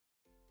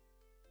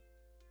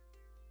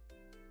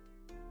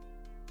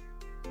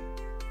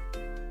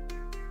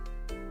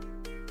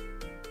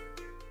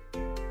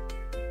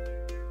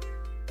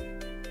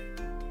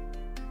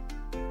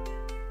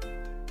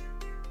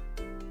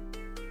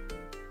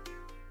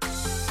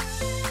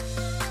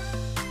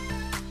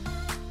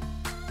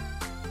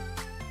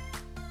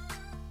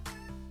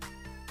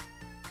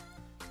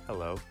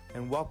Hello,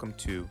 and welcome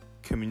to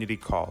Community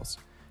Calls,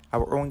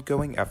 our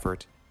ongoing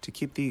effort to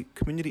keep the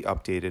community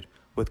updated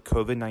with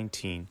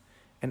COVID-19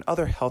 and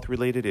other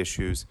health-related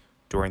issues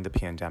during the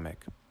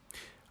pandemic.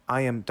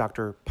 I am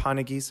Dr.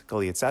 Panagis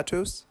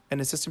Galiatsatos, an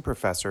assistant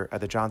professor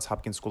at the Johns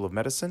Hopkins School of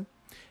Medicine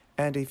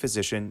and a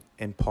physician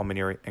in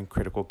pulmonary and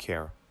critical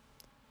care.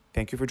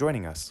 Thank you for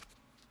joining us.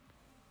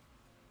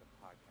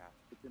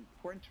 It's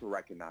important to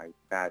recognize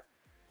that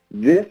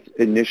this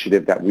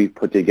initiative that we've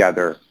put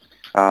together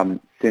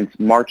since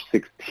March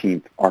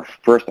 16th, our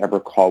first ever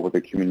call with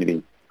the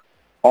community,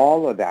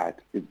 all of that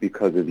is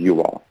because of you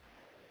all.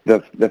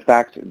 The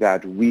fact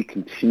that we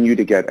continue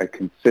to get a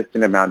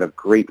consistent amount of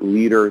great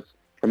leaders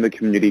from the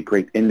community,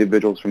 great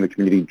individuals from the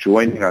community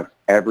joining us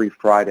every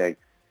Friday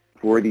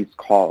for these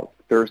calls,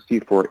 thirsty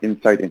for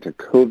insight into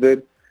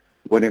COVID,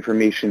 what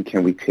information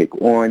can we take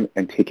on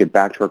and take it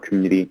back to our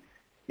community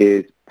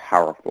is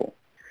powerful.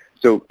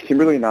 So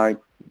Kimberly and I,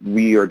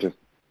 we are just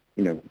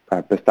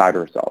beside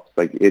ourselves.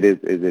 Like it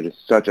is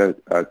such a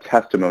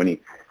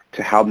testimony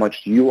to how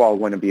much you all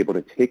want to be able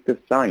to take this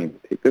science,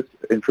 take this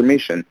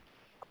information,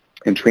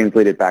 and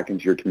translate it back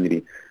into your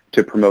community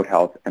to promote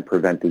health and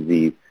prevent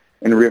disease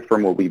and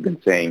reaffirm what we've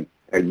been saying,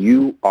 that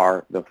you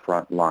are the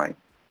front line.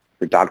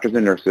 Your doctors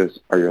and nurses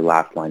are your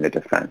last line of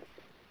defense.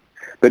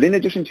 But in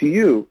addition to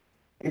you,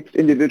 it's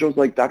individuals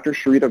like Dr.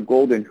 Sherita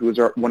Golden, who is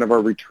one of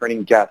our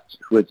returning guests,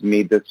 who has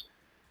made this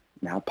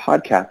now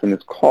podcast and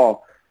this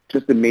call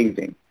just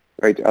amazing.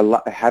 Right,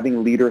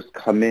 having leaders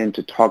come in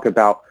to talk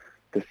about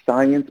the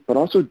science, but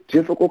also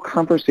difficult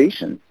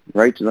conversations,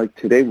 right? Like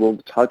today we'll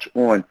touch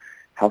on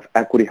health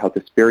equity, health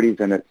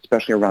disparities, and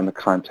especially around the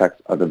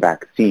context of the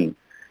vaccine.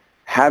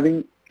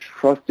 Having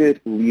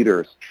trusted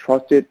leaders,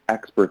 trusted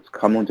experts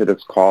come onto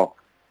this call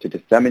to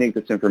disseminate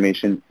this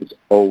information is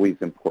always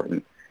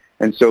important.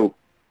 And so,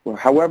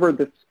 however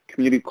this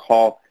community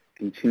call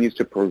continues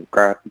to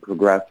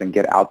progress and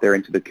get out there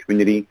into the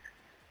community,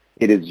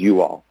 it is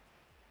you all.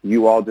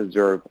 You all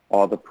deserve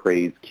all the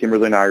praise.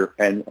 Kimberly and I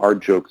and our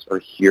jokes are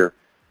here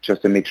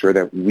just to make sure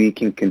that we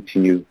can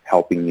continue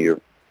helping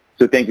you.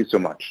 So thank you so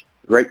much.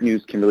 Great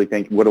news, Kimberly.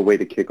 Thank you. What a way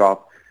to kick off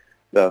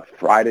the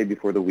Friday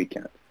before the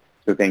weekend.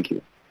 So thank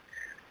you.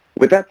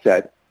 With that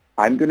said,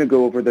 I'm going to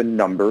go over the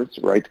numbers,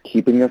 right,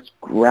 keeping us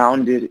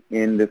grounded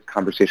in this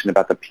conversation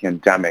about the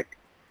pandemic.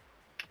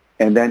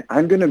 And then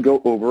I'm going to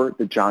go over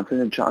the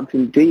Johnson &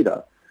 Johnson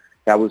data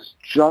that was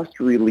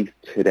just released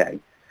today.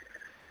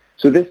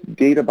 So this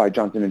data by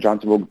Johnson &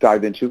 Johnson we'll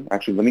dive into.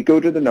 Actually, let me go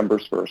to the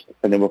numbers first,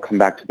 and then we'll come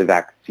back to the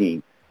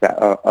vaccine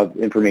of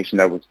information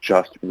that was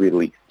just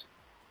released.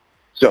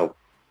 So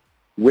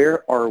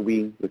where are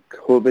we with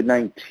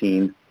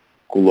COVID-19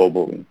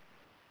 globally?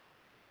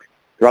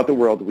 Throughout the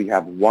world, we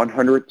have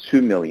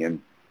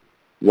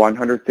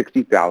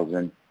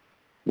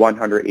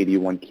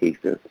 102,160,181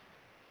 cases.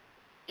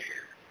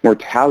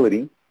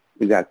 Mortality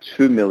is at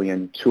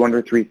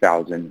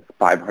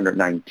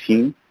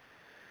 2,203,519.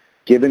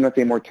 Giving us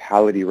a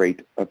mortality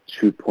rate of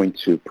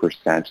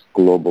 2.2%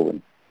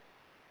 globally.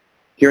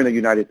 Here in the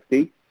United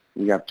States,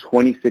 we have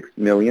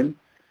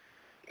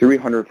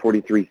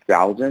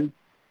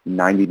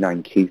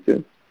 26,343,099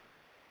 cases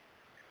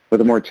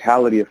with a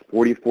mortality of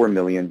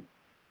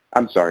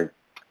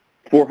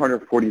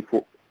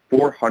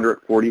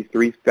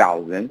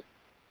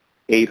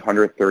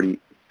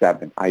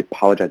 443,837. I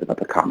apologize about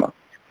the comma.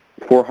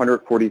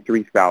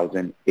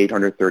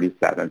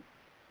 443,837.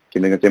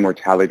 Giving us a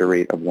mortality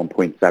rate of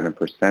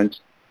 1.7%.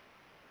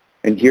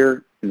 And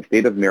here in the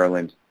state of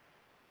Maryland,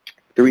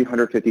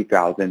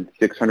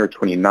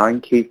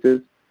 350,629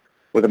 cases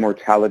with a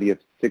mortality of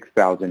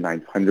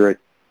 6,900,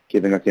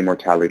 giving us a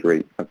mortality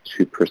rate of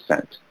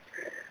 2%.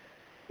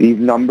 These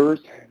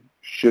numbers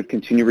should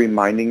continue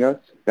reminding us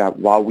that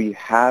while we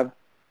have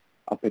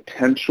a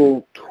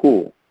potential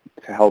tool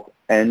to help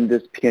end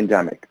this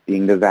pandemic,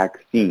 being the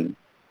vaccine,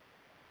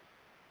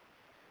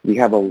 we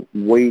have a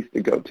ways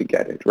to go to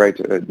get it, right?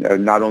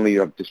 Not only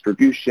of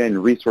distribution,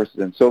 resources,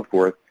 and so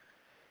forth.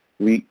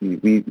 We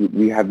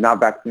have not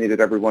vaccinated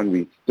everyone.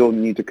 We still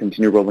need to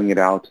continue rolling it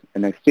out.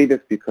 And I say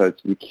this because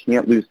we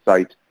can't lose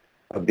sight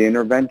of the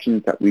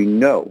interventions that we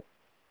know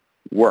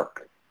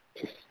work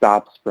to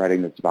stop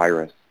spreading this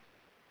virus,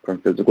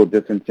 from physical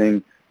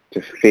distancing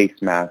to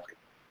face mask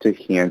to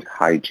hand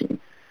hygiene.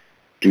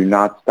 Do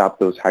not stop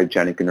those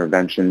hygienic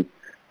interventions.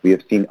 We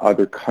have seen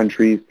other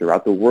countries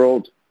throughout the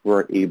world who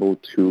are able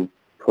to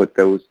put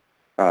those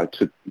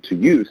to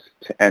use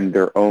to end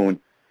their own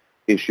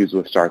issues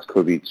with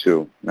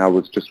SARS-CoV-2. I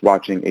was just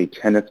watching a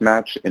tennis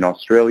match in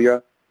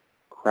Australia,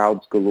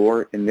 crowds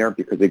galore in there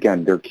because,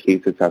 again, their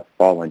cases have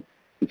fallen.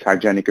 These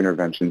hygienic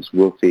interventions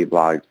will save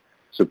lives.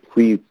 So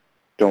please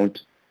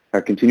don't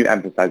continue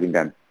emphasizing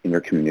them in your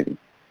community.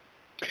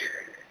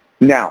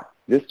 Now,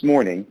 this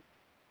morning,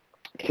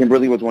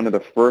 Kimberly was one of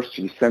the first.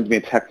 She sends me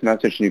a text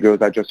message and she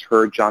goes, I just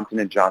heard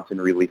Johnson & Johnson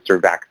released their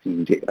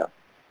vaccine data.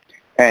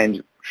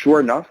 And sure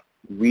enough,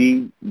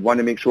 we want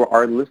to make sure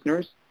our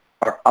listeners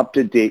are up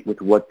to date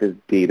with what this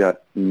data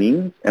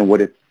means and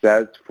what it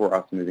says for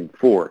us moving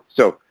forward.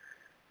 So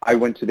I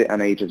went to the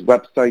NIH's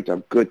website. A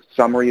good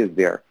summary is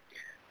there.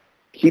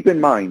 Keep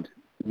in mind,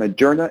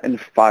 Moderna and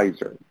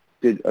Pfizer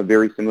did a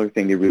very similar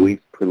thing. They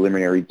released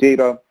preliminary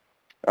data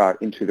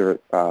into their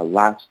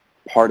last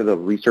part of the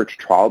research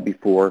trial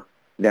before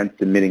then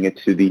submitting it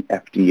to the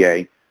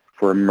FDA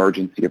for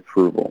emergency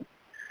approval.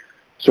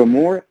 So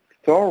more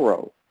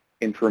thorough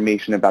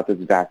information about this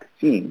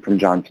vaccine from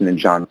Johnson &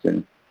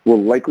 Johnson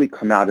will likely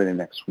come out in the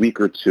next week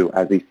or two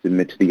as they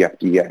submit to the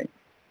FDA.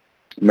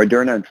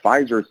 Moderna and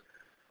Pfizer's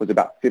was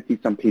about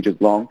 50-some pages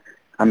long.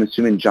 I'm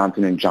assuming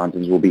Johnson &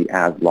 Johnson's will be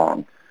as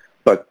long.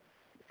 But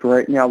for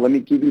right now, let me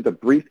give you the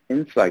brief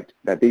insight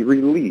that they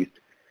released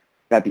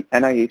that the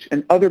NIH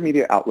and other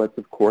media outlets,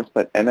 of course,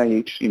 but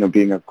NIH,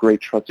 being a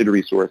great trusted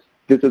resource,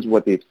 this is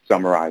what they've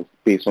summarized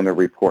based on their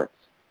reports.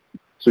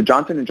 So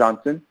Johnson &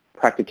 Johnson,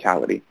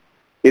 practicality.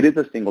 It is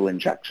a single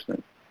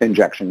injection,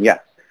 yes,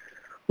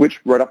 which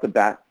right off the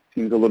bat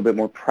seems a little bit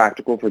more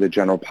practical for the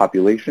general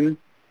population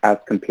as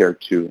compared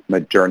to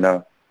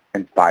Moderna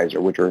and Pfizer,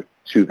 which are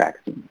two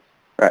vaccines,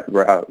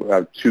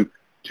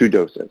 two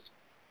doses.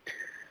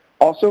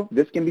 Also,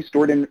 this can be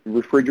stored in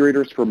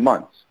refrigerators for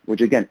months,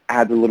 which again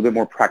adds a little bit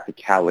more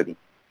practicality.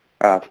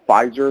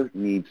 Pfizer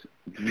needs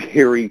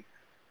very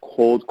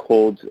cold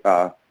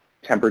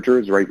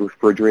temperatures, right?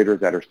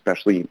 Refrigerators that are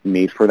specially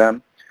made for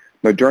them.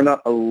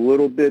 Moderna, a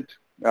little bit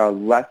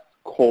less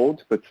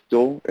cold, but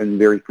still in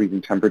very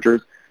freezing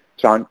temperatures.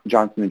 Johnson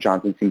 &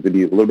 Johnson seems to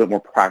be a little bit more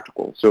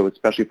practical. So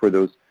especially for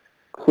those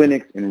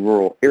clinics in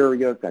rural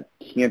areas that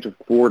can't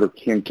afford or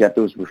can't get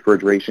those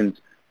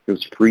refrigerations,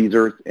 those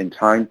freezers in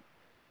time,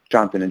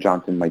 Johnson &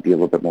 Johnson might be a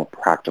little bit more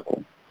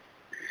practical.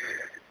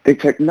 The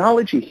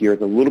technology here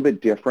is a little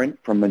bit different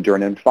from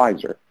Moderna and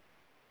Pfizer.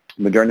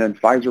 Moderna and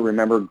Pfizer,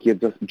 remember,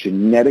 gives us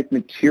genetic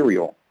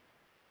material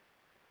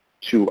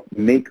to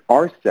make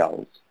our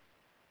cells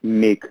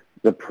make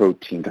the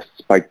protein, the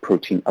spike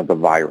protein of the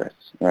virus,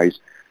 right?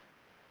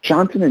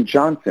 Johnson &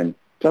 Johnson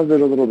does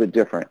it a little bit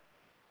different.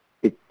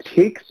 It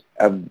takes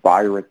a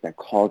virus that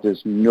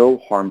causes no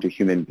harm to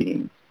human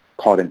beings,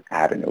 called an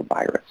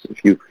adenovirus,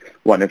 if you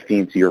want to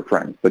feed to your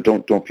friends, but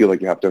don't feel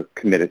like you have to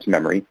commit it to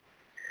memory.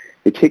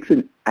 It takes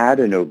an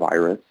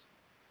adenovirus,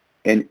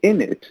 and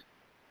in it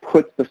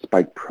puts the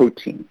spike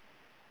protein.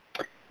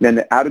 Then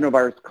the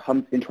adenovirus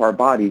comes into our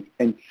bodies,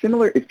 and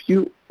similar,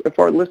 if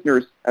our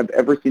listeners have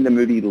ever seen the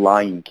movie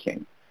Lion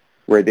King,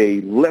 where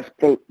they lift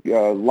the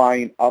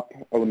lion up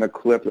on the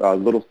cliff,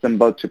 little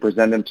Simba, to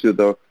present him to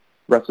the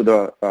rest of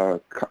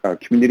the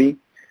community,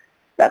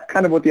 that's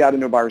kind of what the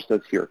adenovirus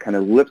does here. Kind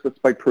of lifts the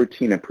spike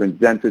protein and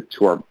presents it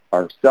to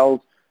our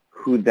cells,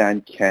 who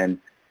then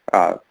can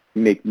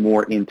make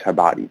more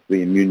antibodies,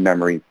 the immune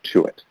memory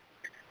to it.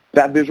 If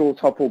that visual is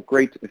helpful,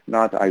 great. If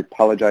not, I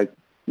apologize.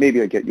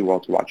 Maybe I get you all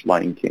to watch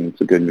Lion King. It's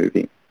a good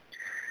movie.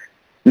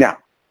 Now,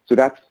 so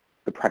that's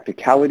the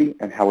practicality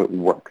and how it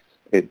works.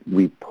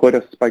 We put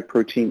a spike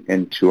protein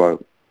into a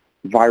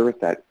virus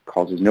that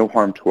causes no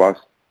harm to us,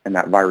 and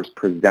that virus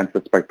presents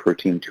the spike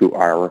protein to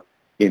our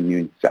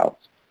immune cells.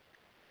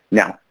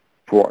 Now,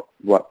 for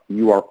what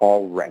you are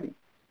all ready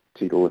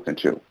to listen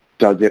to,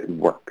 does it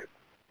work?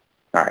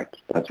 All right,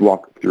 let's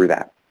walk through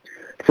that.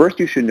 First,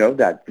 you should know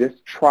that this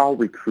trial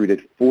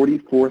recruited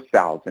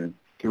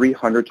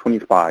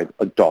 44,325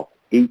 adults,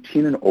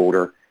 18 and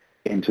older,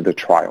 into the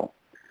trial.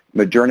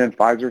 Moderna and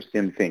Pfizer,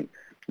 same thing.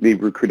 They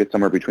recruited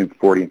somewhere between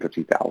 40 and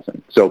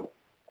 50,000. So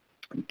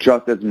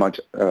just as much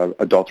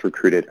adults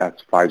recruited as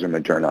Pfizer and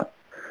Moderna.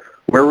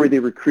 Where were they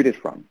recruited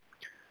from?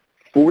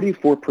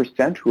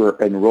 44% who are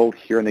enrolled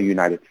here in the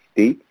United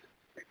States.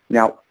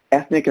 Now,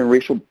 ethnic and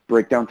racial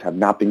breakdowns have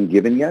not been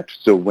given yet,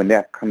 so when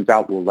that comes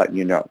out, we'll let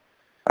you know.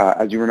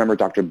 As you remember,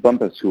 Dr.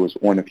 Bumpus, who was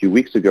on a few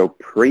weeks ago,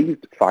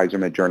 praised Pfizer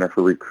and Moderna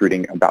for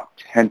recruiting about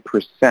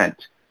 10%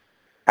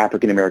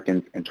 African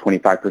Americans and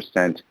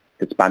 25%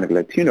 Hispanic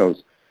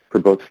Latinos for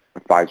both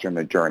Pfizer and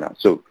Moderna.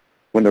 So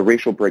when the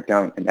racial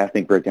breakdown and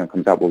ethnic breakdown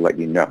comes out, we'll let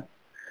you know.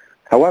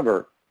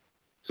 However,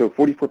 so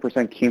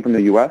 44% came from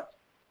the U.S.,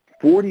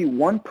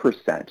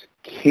 41%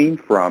 came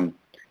from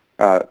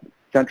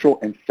Central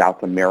and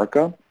South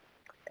America,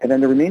 and then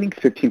the remaining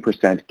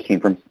 15% came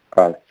from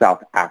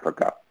South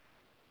Africa.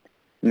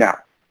 Now,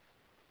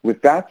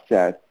 with that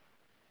said,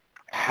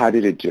 how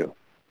did it do?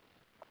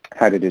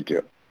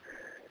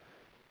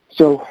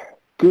 So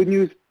good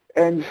news,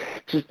 and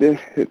just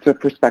it's a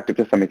perspective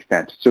to some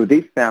extent. So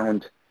they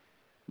found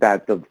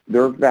that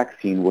their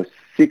vaccine was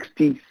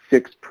 66%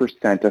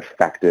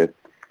 effective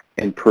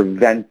in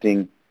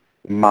preventing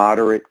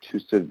moderate to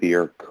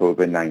severe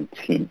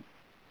COVID-19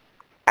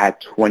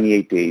 at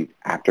 28 days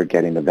after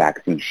getting the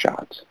vaccine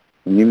shot.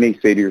 And you may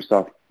say to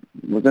yourself,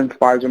 wasn't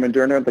Pfizer and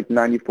Moderna like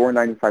 94,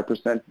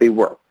 95%? They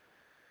were.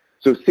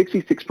 So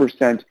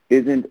 66%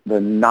 isn't the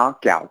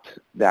knockout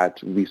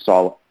that we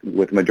saw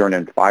with Moderna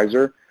and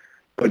Pfizer,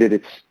 but it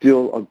is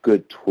still a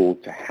good tool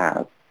to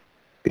have.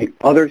 The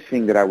other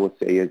thing that I will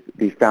say is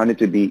they found it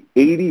to be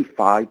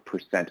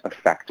 85%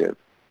 effective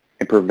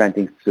in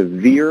preventing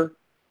severe,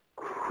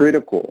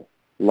 critical,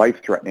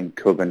 life-threatening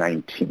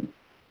COVID-19.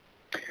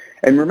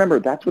 And remember,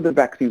 that's what the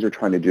vaccines are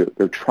trying to do.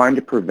 They're trying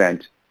to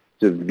prevent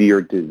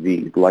severe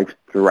disease,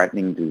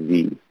 life-threatening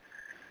disease.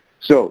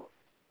 So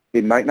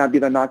it might not be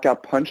the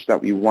knockout punch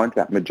that we want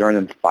that Moderna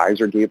and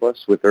Pfizer gave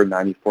us with their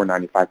 94,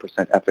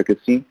 95%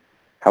 efficacy.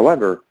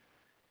 However,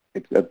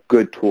 it's a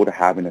good tool to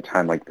have in a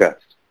time like this.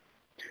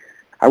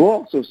 I will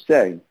also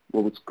say,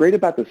 well, what's great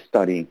about this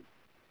study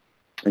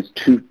is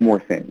two more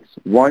things.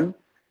 One,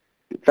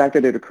 the fact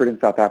that it occurred in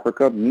South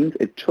Africa means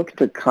it took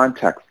into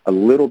context a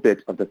little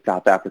bit of the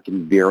South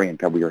African variant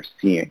that we are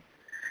seeing.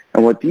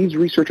 And what these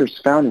researchers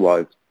found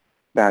was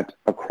that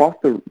across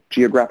the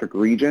geographic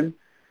region,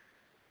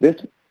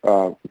 this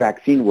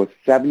vaccine was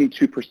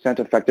 72%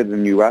 effective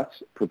in the U.S.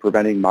 for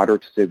preventing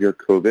moderate to severe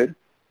COVID,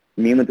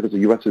 mainly because the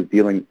U.S. was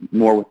dealing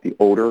more with the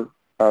older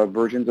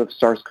versions of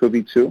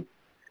SARS-CoV-2.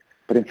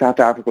 But in South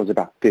Africa, it was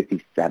about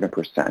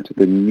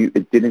 57%.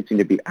 It didn't seem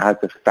to be as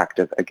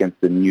effective against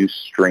the new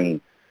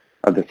strain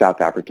of the South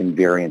African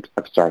variant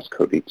of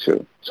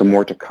SARS-CoV-2. So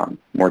more to come,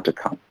 more to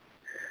come.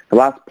 The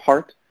last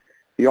part,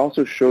 they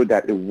also showed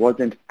that it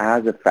wasn't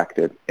as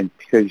effective in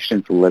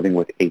patients living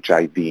with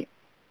HIV,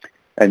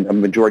 and a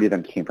majority of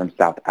them came from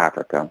South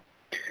Africa.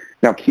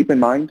 Now, keep in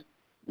mind,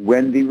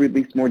 when they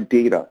release more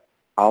data,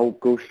 I'll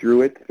go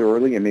through it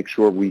thoroughly and make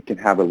sure we can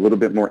have a little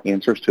bit more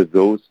answers to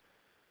those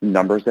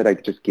numbers that I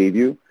just gave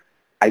you.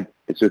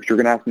 So if you're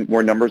going to ask me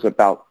more numbers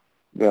about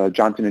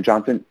Johnson &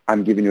 Johnson,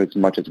 I'm giving you as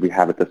much as we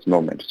have at this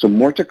moment. So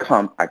more to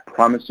come. I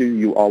promise you,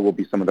 you all will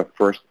be some of the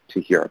first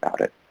to hear about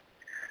it.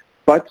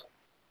 But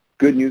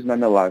good news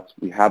nonetheless,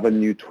 we have a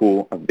new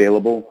tool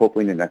available,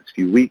 hopefully in the next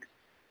few weeks.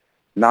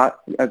 Not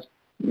as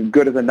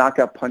good as a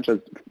knockout punch as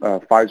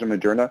Pfizer and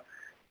Moderna,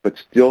 but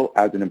still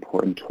as an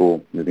important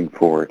tool moving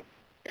forward.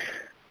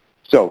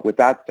 So with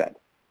that said,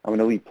 I'm going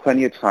to leave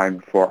plenty of time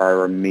for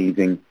our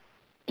amazing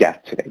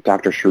guest today,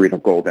 Dr.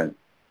 Sherita Golden.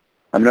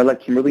 I'm going to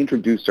let Kimberly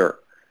introduce her,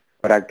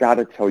 but I've got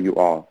to tell you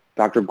all,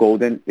 Dr.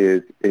 Golden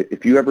is,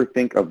 if you ever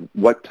think of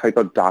what type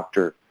of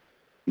doctor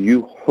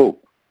you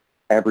hope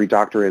every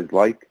doctor is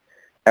like,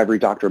 every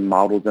doctor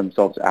models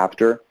themselves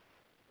after,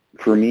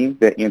 for me,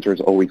 the answer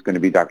is always going to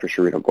be Dr.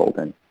 Sherita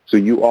Golden. So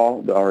you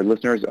all, our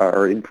listeners,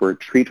 are in for a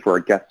treat for our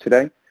guest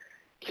today.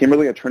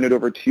 Kimberly, I turn it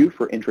over to you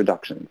for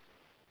introductions.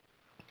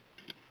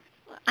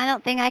 I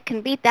don't think I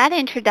can beat that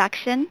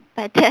introduction,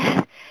 but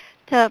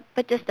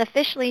just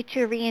officially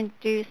to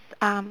reintroduce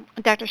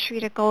Dr.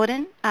 Sherita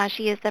Golden.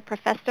 She is the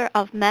Professor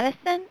of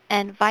Medicine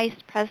and Vice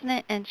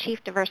President and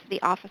Chief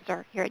Diversity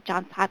Officer here at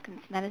Johns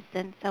Hopkins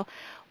Medicine. So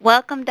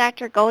welcome,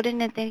 Dr.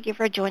 Golden, and thank you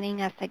for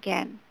joining us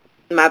again.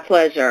 My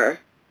pleasure.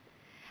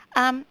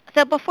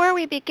 So before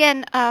we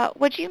begin,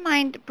 would you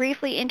mind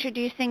briefly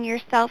introducing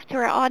yourself to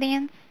our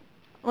audience?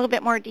 A little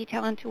bit more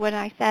detail into what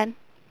I said.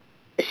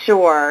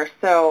 Sure.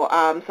 So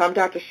I'm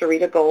Dr.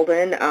 Sherita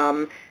Golden.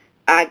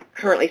 I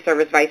currently serve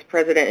as Vice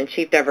President and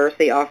Chief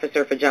Diversity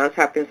Officer for Johns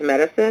Hopkins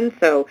Medicine.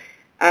 So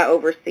I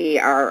oversee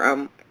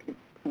our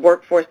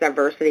workforce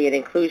diversity and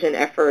inclusion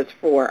efforts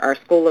for our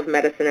School of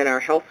Medicine and our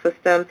health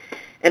system,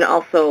 and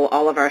also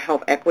all of our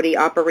health equity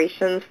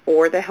operations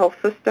for the health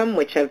system,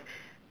 which have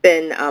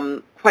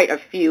been quite a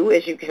few,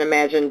 as you can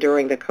imagine,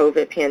 during the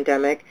COVID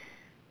pandemic.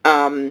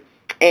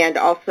 And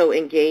also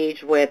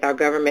engage with our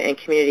Government and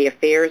Community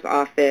Affairs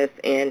Office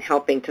in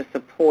helping to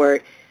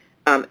support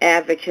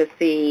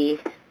advocacy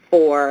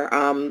for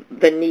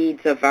the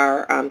needs of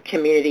our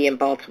community in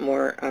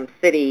Baltimore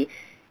City,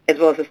 as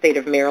well as the state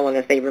of Maryland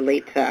as they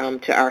relate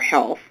to our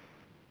health.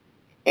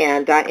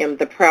 And I am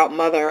the proud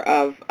mother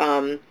of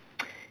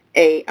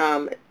a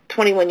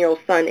 21-year-old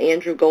son,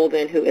 Andrew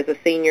Golden, who is a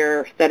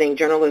senior studying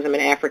journalism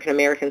and African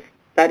American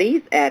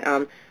studies at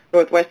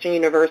Northwestern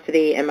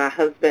University, and my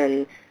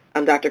husband,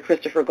 Dr.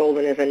 Christopher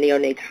Golden, is a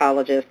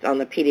neonatologist on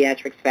the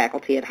pediatrics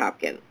faculty at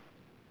Hopkins.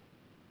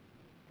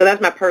 So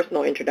that's my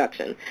personal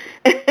introduction.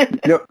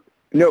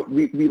 No,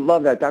 we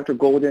love that. Dr.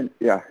 Golden,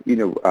 yeah,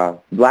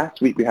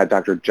 last week we had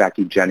Dr.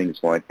 Jackie Jennings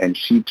on, and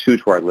she, too,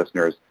 to our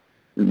listeners,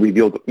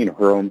 revealed,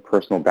 her own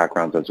personal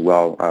backgrounds as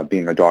well,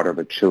 being a daughter of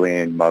a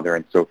Chilean mother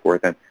and so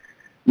forth. And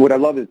what I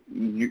love is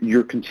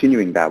you're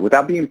continuing that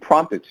without being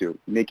prompted to,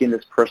 making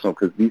this personal,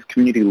 because these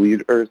community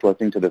leaders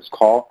listening to this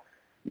call,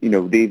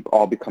 they've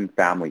all become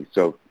family.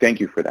 So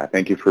thank you for that.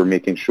 Thank you for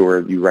making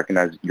sure you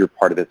recognize you're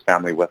part of this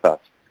family with us.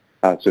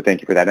 So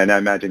thank you for that. And I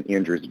imagine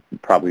Andrew's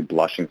probably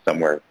blushing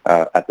somewhere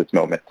at this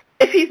moment.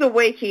 If he's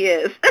awake, he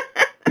is.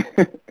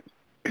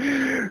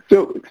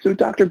 So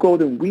Dr.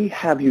 Golden, we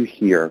have you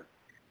here.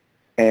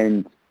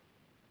 And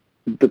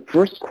the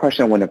first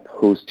question I want to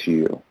pose to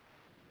you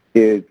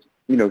is,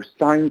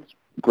 science,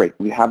 great,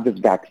 we have this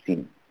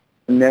vaccine.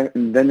 And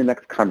then the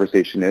next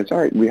conversation is, all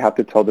right, we have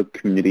to tell the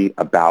community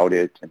about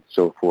it and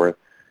so forth.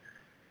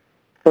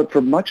 But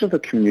for much of the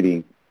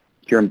community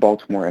here in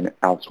Baltimore and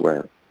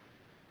elsewhere,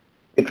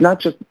 it's not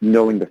just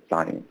knowing the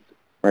science,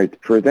 right?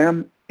 For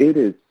them, it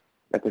is,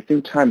 at the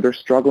same time, they're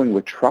struggling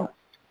with trust,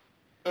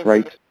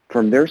 right?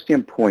 From their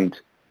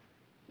standpoint,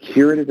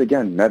 here it is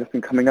again,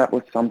 medicine coming up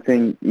with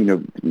something,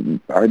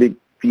 are they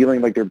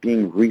feeling like they're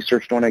being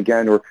researched on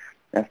again? Or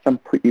as some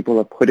people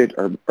have put it,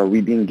 are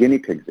we being guinea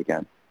pigs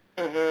again?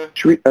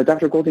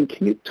 Dr. Golden,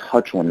 can you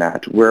touch on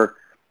that, where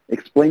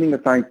explaining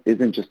the science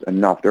isn't just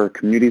enough. There are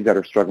communities that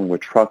are struggling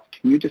with trust.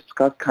 Can you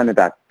discuss kind of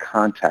that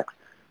context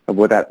of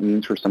what that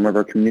means for some of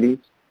our communities?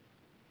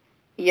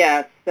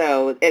 Yes,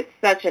 so it's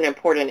such an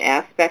important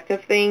aspect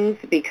of things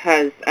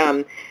because,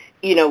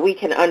 we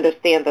can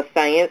understand the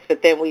science,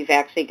 but then we've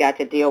actually got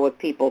to deal with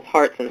people's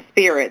hearts and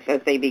spirits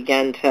as they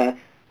begin to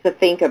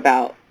think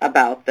about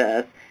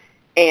this.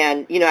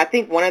 And, I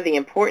think one of the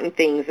important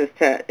things is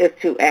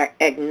to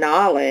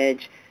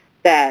acknowledge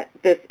that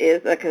this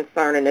is a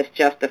concern and it's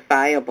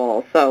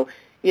justifiable. So,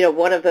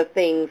 one of the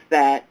things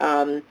that,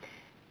 I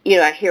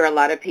hear a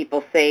lot of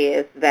people say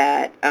is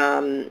that,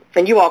 and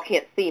you all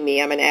can't see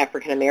me, I'm an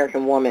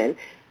African-American woman,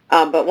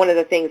 but one of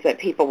the things that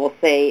people will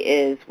say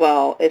is,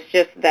 well, it's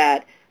just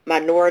that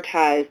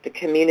minoritized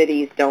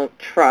communities don't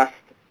trust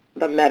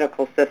the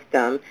medical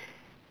system.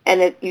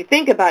 And if you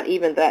think about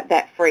even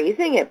that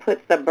phrasing, it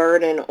puts the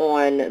burden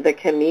on the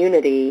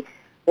community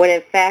when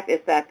in fact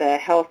it's that the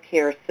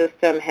healthcare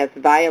system has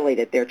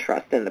violated their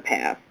trust in the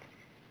past.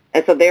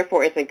 And so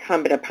therefore it's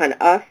incumbent upon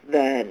us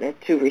then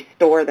to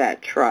restore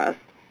that trust.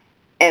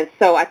 And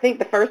so I think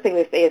the first thing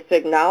to say is to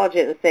acknowledge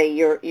it and say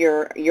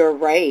you're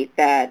right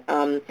that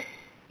the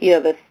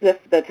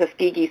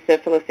Tuskegee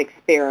syphilis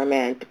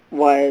experiment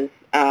was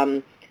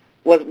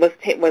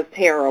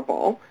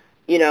terrible.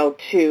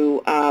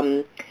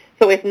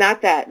 So it's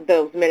not that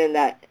those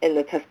men in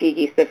the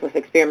Tuskegee syphilis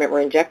experiment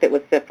were injected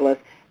with syphilis,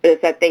 but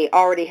it's that they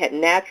already had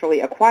naturally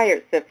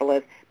acquired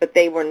syphilis, but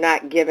they were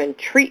not given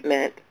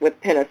treatment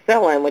with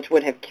penicillin, which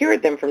would have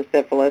cured them from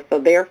syphilis. So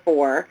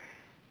therefore,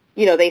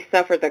 they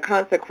suffered the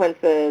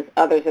consequences.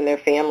 Others in their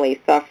family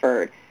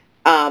suffered.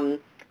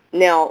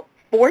 Now,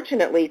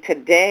 fortunately,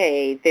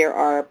 today there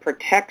are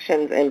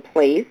protections in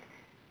place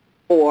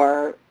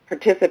for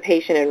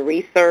participation in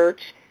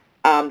research.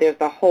 There's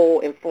the whole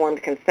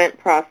informed consent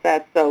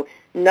process, so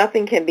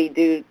nothing can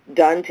be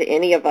done to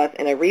any of us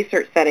in a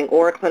research setting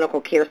or a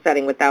clinical care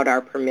setting without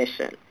our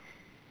permission.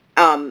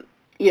 But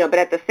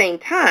at the same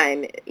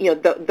time,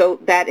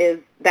 that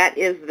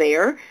is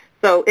there.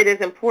 So it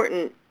is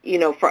important,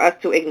 for us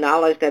to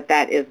acknowledge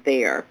that is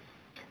there.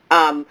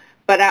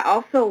 But I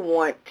also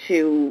want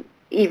to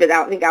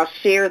I think I'll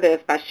share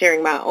this by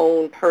sharing my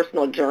own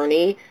personal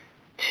journey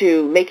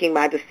to making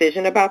my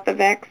decision about the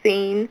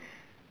vaccine.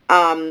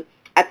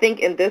 I think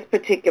in this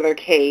particular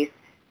case,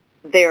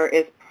 there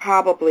is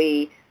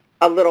probably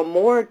a little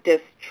more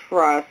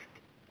distrust,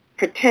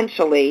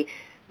 potentially,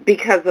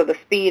 because of the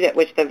speed at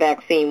which the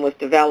vaccine was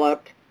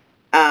developed.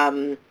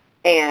 And,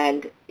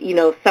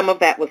 some of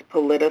that was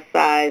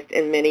politicized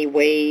in many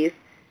ways.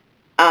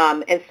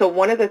 And so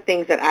one of the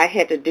things that I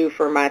had to do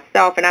for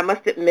myself, and I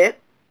must admit,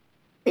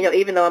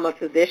 even though I'm a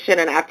physician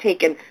and I've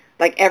taken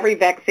like every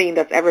vaccine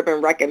that's ever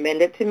been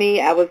recommended to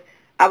me, I was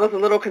a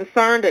little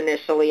concerned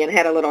initially and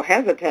had a little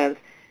hesitance,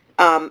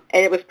 and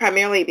it was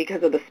primarily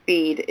because of the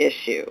speed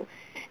issue.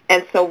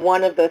 And so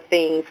one of the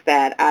things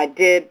that I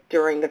did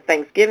during the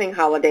Thanksgiving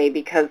holiday,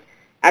 because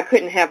I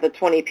couldn't have the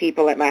 20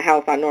 people at my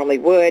house I normally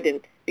would,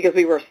 and because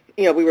we were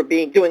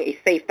doing a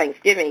safe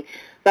Thanksgiving,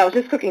 so I was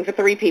just cooking for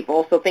 3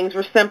 people, so things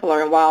were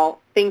simpler. And while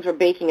things were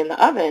baking in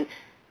the oven,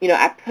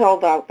 I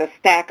pulled out the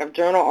stack of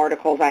journal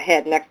articles I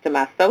had next to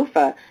my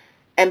sofa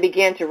and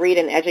began to read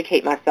and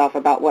educate myself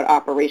about what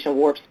Operation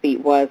Warp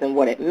Speed was and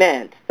what it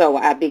meant. So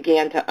I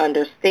began to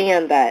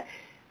understand that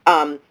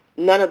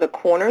none of the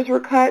corners were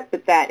cut,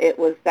 but that it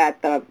was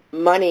that the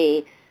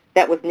money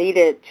that was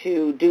needed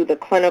to do the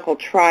clinical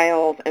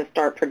trials and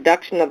start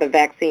production of the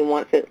vaccine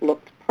once it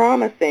looked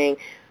promising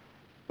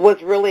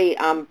was really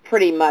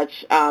pretty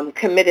much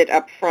committed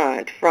up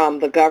front from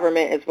the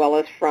government as well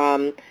as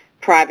from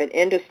private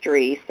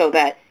industry, so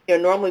that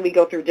normally we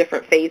go through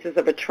different phases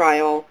of a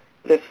trial.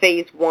 There's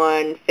phase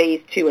 1,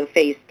 phase 2, and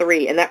phase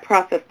 3, and that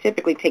process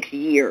typically takes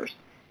years,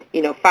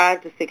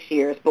 5 to 6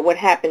 years. But what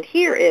happened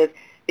here is,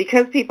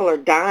 because people are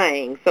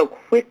dying so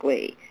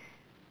quickly,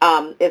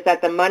 is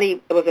that the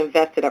money was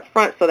invested up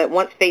front so that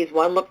once phase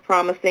 1 looked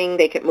promising,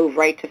 they could move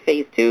right to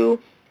phase 2,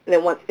 and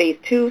then once phase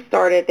 2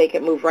 started, they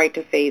could move right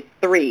to phase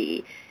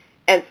 3.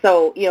 And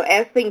so,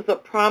 as things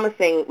looked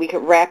promising, we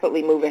could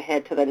rapidly move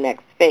ahead to the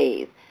next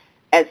phase.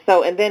 And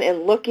then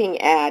in looking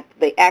at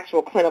the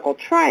actual clinical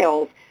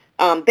trials,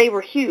 they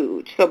were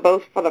huge. So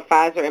both for the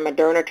Pfizer and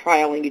Moderna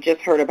trial, and you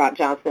just heard about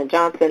Johnson &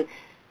 Johnson,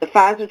 the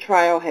Pfizer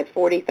trial had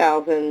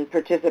 40,000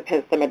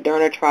 participants. The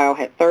Moderna trial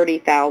had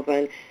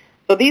 30,000.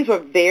 So these were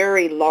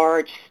very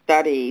large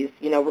studies,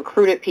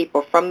 recruited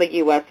people from the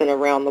U.S. and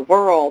around the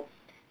world.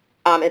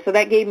 And so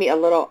that gave me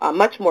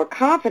much more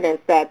confidence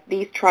that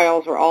these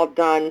trials were all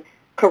done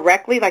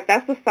correctly. Like,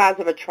 that's the size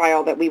of a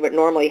trial that we would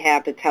normally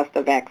have to test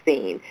a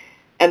vaccine.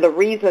 And the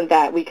reason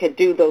that we could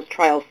do those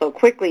trials so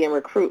quickly and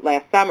recruit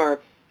last summer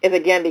is,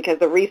 again, because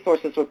the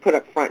resources were put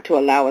up front to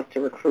allow us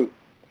to recruit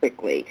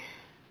quickly.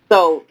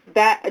 So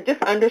that, just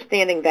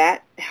understanding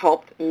that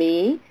helped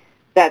me,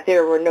 that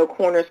there were no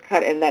corners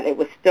cut and that it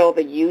was still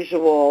the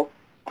usual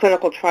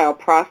clinical trial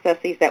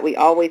processes that we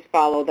always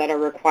follow that are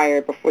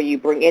required before you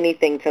bring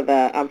anything to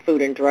the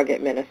Food and Drug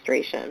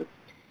Administration.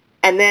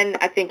 And then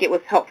I think it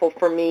was helpful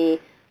for me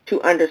to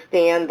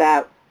understand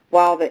that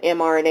while the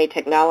mRNA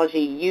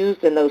technology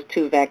used in those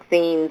two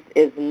vaccines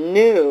is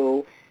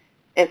new,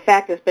 in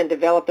fact, it's been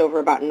developed over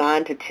about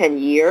 9 to 10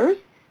 years,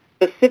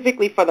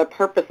 specifically for the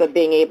purpose of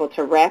being able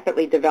to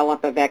rapidly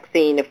develop a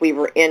vaccine if we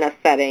were in a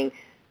setting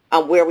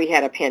where we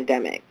had a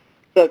pandemic.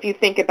 So if you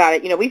think about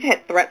it, we've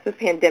had threats of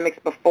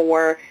pandemics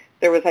before.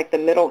 There was like the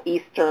Middle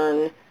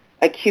Eastern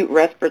acute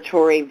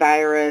respiratory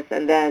virus,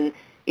 and then,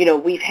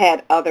 we've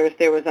had others.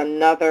 There was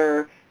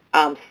another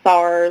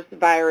SARS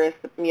virus,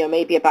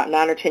 maybe about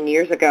 9 or 10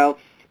 years ago.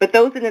 But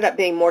those ended up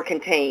being more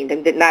contained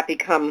and did not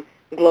become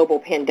global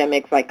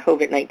pandemics like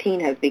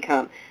COVID-19 has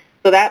become.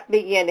 So that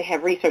began to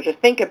have researchers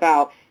think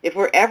about if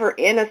we're ever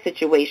in a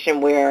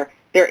situation where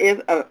there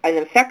is an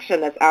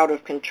infection that's out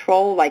of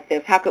control like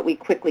this, how could we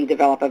quickly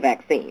develop a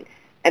vaccine?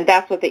 And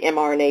that's what the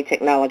mRNA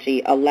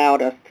technology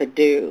allowed us to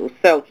do.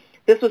 So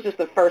this was just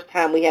the first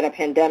time we had a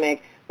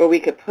pandemic where we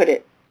could put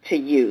it to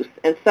use.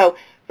 And so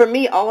for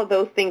me, all of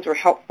those things were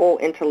helpful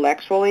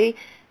intellectually.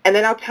 And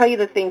then I'll tell you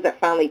the things that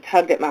finally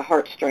tugged at my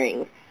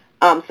heartstrings.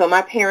 So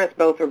my parents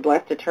both were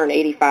blessed to turn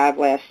 85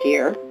 last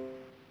year.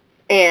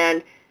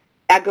 And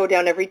I go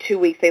down every 2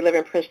 weeks. They live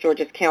in Prince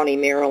George's County,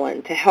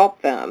 Maryland, to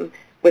help them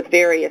with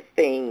various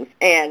things.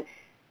 And,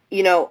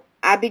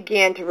 I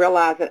began to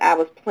realize that I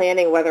was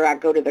planning whether I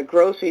go to the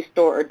grocery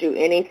store or do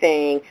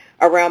anything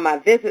around my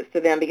visits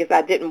to them because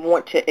I didn't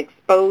want to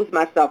expose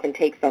myself and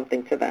take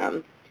something to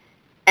them.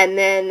 And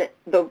then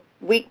the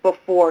week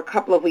before, a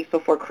couple of weeks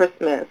before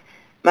Christmas,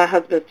 my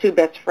husband's two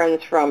best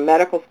friends from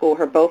medical school,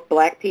 who are both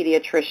black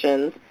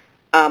pediatricians,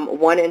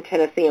 one in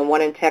Tennessee and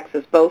one in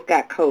Texas, both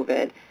got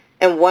COVID.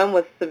 And one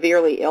was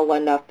severely ill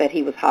enough that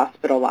he was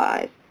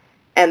hospitalized.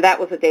 And that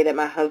was the day that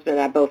my husband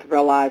and I both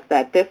realized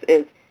that this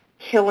is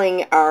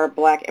killing our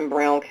black and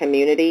brown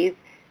communities,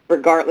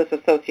 regardless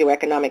of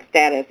socioeconomic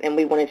status, and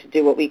we wanted to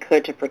do what we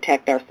could to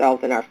protect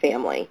ourselves and our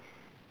family.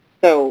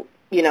 So,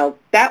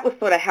 that was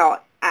sort of how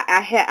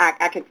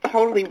I could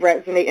totally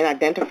resonate and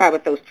identify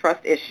with those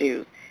trust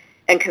issues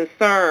and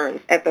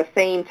concerns. At the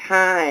same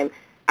time,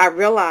 I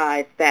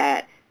realized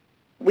that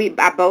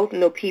I both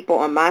know people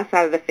on my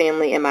side of the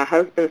family and my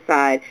husband's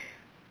side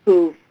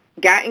who've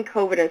gotten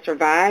COVID and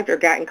survived or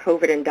gotten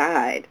COVID and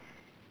died,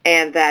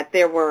 and that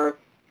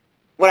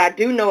what I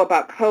do know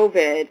about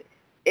COVID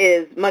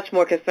is much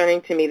more concerning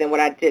to me than what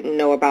I didn't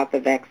know about the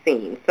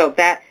vaccine. So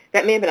that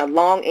may have been a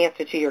long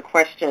answer to your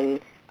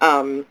question,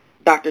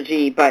 Dr.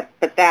 G, but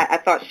that I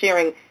thought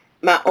sharing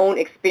my own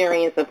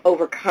experience of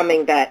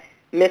overcoming that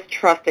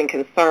mistrust and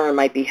concern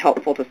might be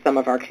helpful to some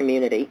of our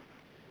community.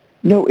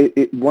 No,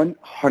 it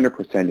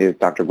 100% is,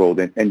 Dr.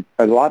 Golden. And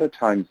a lot of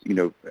times,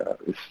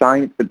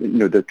 science,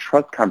 the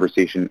trust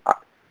conversation,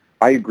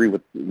 I agree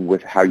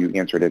with how you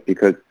answered it,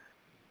 because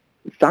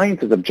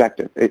science is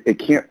objective. It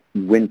can't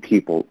win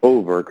people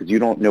over because you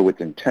don't know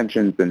its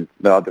intentions and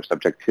the other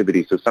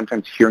subjectivity. So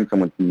sometimes hearing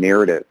someone's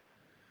narrative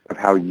of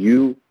how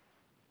you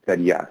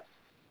said yes,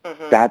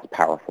 that's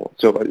powerful.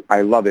 So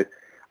I love it.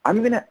 I'm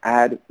going to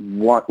add I'm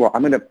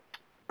going to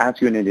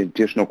ask you an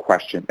additional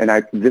question. And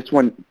I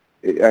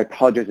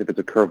apologize if it's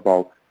a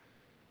curveball.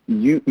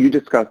 You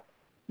discussed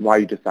why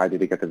you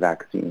decided to get the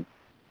vaccine.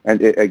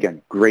 And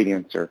again, great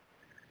answer.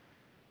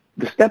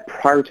 The step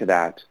prior to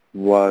that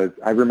was,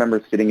 I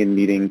remember sitting in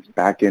meetings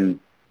back in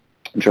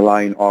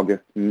July and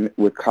August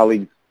with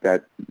colleagues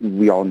that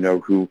we all know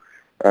who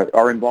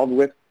are involved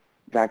with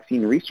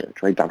vaccine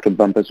research, right? Dr.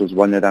 Bumpus was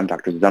one of them,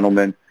 Dr.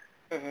 Zendelman.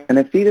 And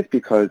I say this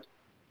because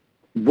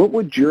what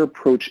would your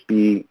approach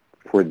be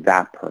for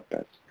that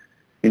purpose?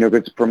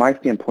 Because from my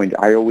standpoint,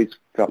 I always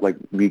felt like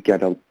we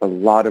get a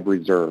lot of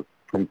reserve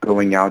from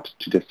going out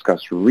to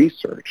discuss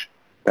research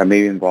that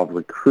may involve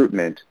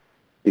recruitment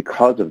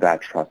because of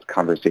that trust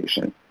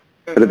conversation.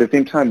 But at the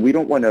same time, we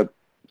don't want to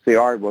say,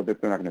 all right, well,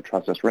 if they're not going to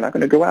trust us, we're not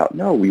going to go out.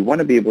 No, we want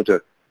to be able to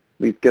at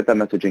least get that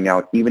messaging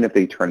out. Even if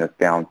they turn us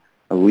down,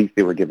 at least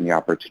they were given the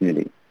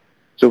opportunity.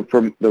 So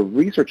from the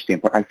research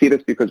standpoint, I see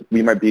this because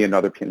we might be in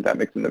other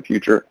pandemics in the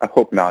future. I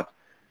hope not.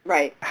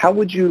 Right. How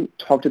would you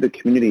talk to the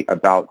community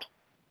about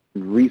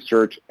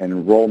research,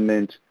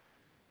 enrollment?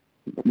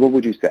 What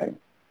would you say?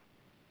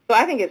 So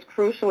I think it's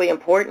crucially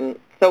important.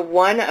 So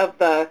one of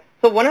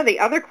the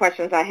other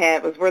questions I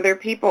had was, were there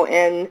people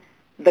in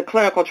the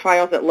clinical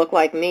trials that look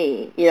like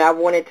me? I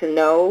wanted to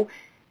know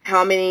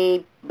how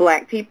many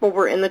black people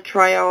were in the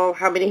trial,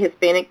 how many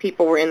Hispanic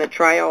people were in the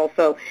trial.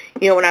 So,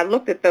 when I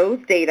looked at those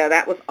data,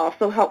 that was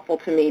also helpful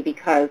to me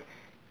because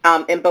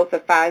in both the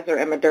Pfizer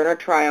and Moderna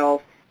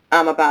trials,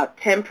 about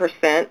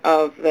 10%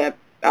 of the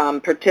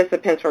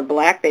participants were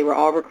black. They were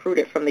all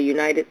recruited from the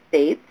United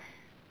States.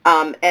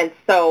 And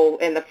so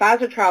in the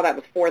Pfizer trial, that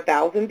was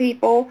 4,000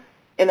 people.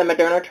 In the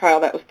Moderna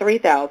trial, that was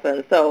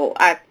 3,000. So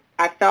I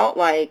felt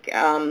like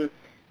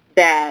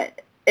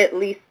that at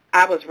least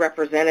I was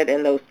represented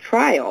in those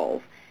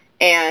trials.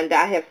 And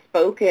I have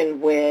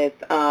spoken with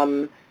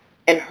and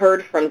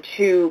heard from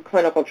two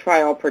clinical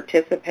trial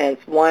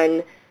participants,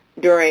 one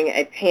during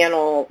a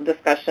panel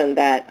discussion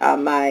that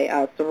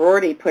my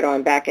sorority put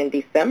on back in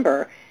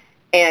December.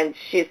 And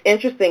she's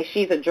interesting.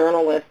 She's a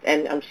journalist,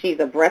 and she's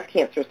a breast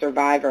cancer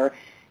survivor.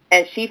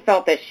 and she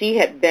felt that she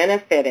had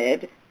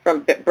benefited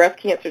from breast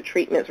cancer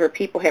treatments where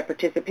people had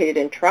participated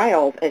in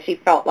trials, and she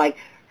felt like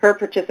her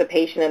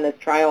participation in this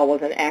trial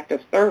was an act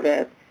of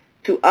service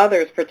to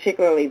others,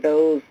 particularly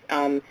those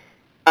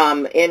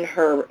in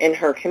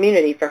her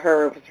community. For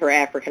her, it was her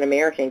African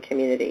American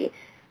community.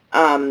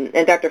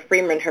 And Dr.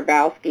 Freeman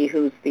Herbowski,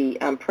 who's the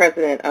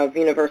president of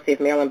University of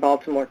Maryland,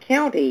 Baltimore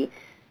County,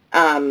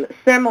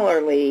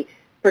 similarly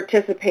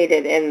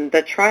participated in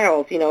the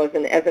trials,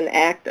 as an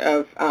act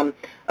of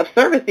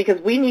service,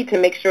 because we need to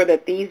make sure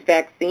that these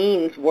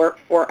vaccines work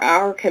for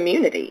our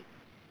community,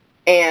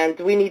 and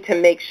we need to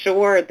make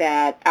sure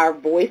that our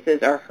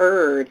voices are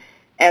heard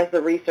as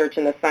the research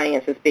and the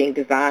science is being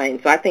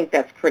designed. So I think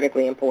that's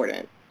critically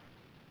important.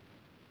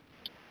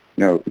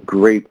 No,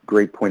 great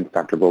points,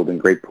 Dr. Golden,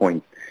 great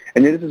points.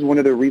 And this is one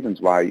of the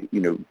reasons why,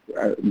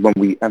 when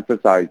we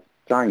emphasize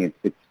science,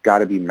 it's got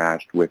to be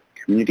matched with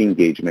community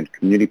engagement,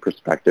 community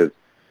perspectives.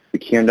 We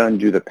can't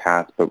undo the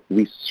past, but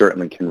we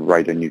certainly can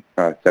write a new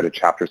set of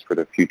chapters for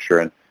the future.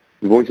 And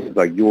voices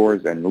like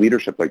yours and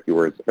leadership like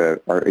yours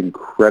are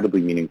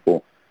incredibly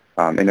meaningful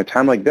in a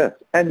time like this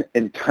and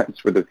in times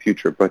for the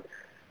future. But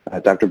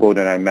Dr.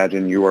 Golden, I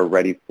imagine you are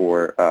ready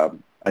for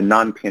a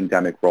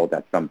non-pandemic world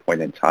at some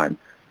point in time.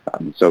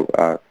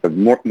 So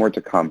more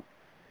to come.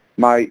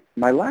 My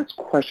last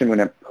question when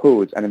I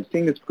pose, and I'm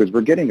saying this because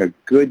we're getting a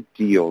good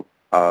deal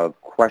of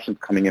questions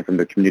coming in from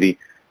the community,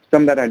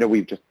 some that I know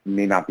we just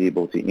may not be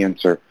able to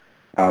answer,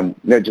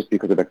 just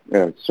because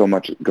of so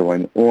much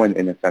going on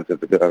in the sense of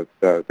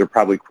they're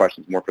probably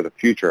questions more for the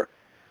future.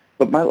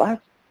 But my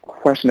last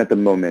question at the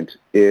moment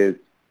is,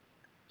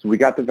 so we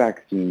got the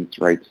vaccines,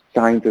 right?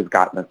 Science has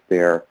gotten us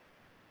there.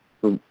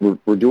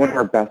 We're doing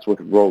our best with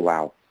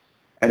rollout.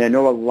 And I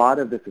know a lot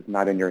of this is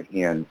not in your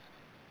hands,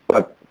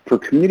 but for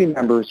community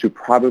members who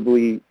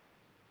probably,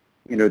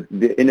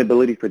 the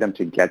inability for them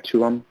to get to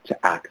them,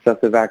 to access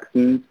the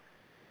vaccines,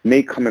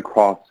 may come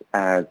across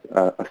as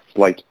a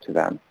slight to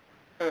them.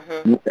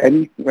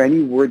 Mm-hmm.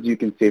 Any words you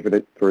can say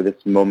for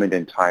this moment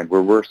in time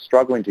where we're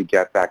struggling to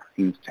get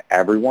vaccines to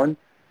everyone?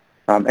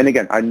 And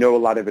again, I know a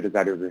lot of it is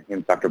out of your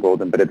hands, Dr.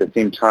 Golden, but at the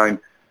same time,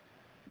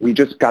 we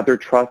just got their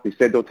trust. They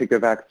said they'll take the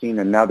vaccine,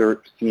 and now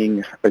they're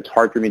seeing it's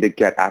hard for me to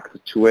get access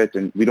to it,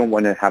 and we don't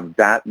want to have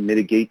that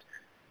mitigate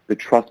the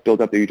trust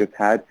buildup that you just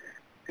had.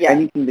 Yes.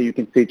 Anything that you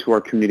can say to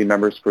our community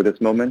members for this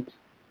moment?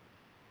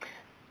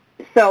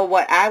 So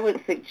what I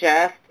would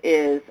suggest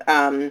is,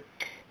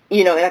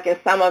 like in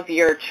some of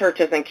your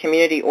churches and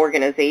community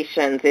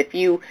organizations, if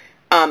you,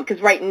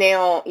 because right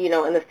now,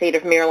 in the state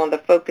of Maryland, the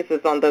focus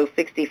is on those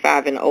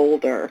 65 and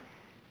older.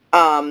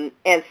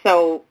 And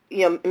so,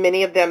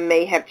 many of them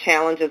may have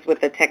challenges with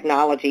the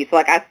technology. So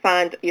like I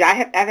signed,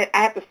 I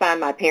have to sign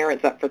my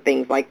parents up for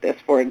things like this,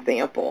 for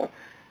example.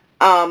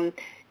 So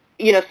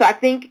I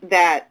think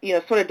that,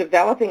 sort of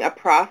developing a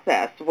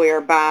process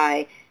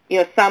whereby,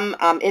 some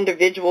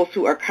individuals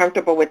who are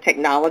comfortable with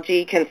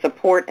technology can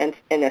support and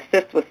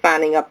assist with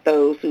signing up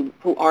those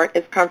who aren't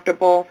as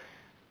comfortable.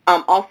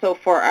 Also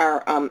for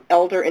our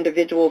elder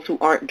individuals who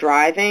aren't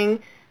driving,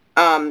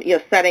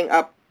 setting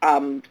up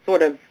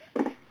sort of,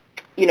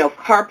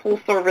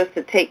 carpool service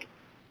to take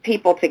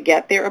people to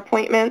get their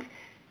appointments.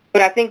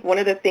 But I think one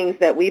of the things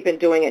that we've been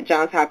doing at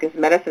Johns Hopkins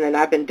Medicine, and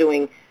I've been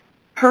doing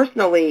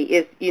personally,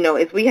 is,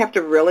 is we have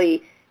to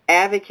really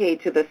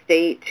advocate to the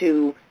state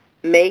to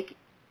make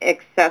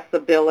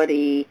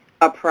accessibility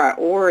a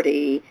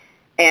priority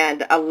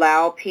and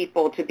allow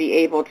people to be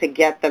able to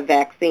get the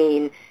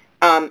vaccine,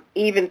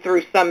 even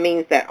through some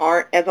means that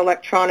aren't as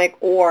electronic,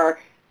 or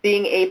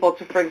being able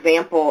to, for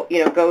example,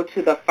 go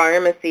to the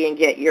pharmacy and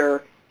get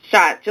your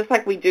shot, just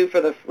like we do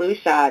for the flu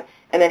shot,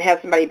 and then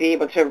have somebody be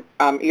able to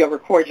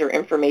record your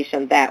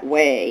information that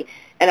way.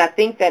 And I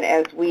think that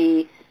as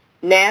we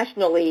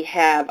nationally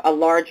have a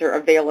larger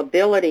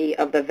availability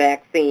of the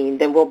vaccine,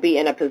 then we'll be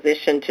in a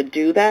position to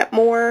do that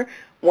more.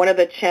 One of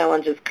the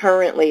challenges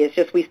currently is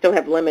just we still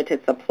have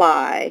limited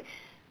supply,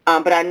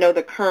 but I know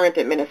the current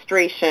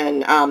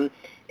administration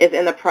is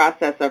in the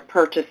process of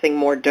purchasing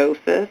more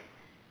doses.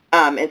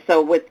 And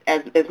so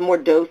as more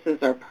doses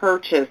are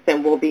purchased,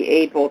 then we'll be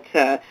able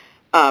to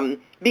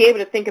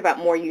think about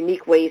more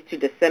unique ways to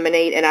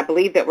disseminate. And I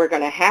believe that we're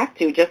going to have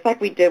to, just like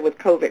we did with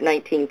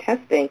COVID-19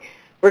 testing,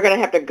 we're going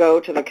to have to go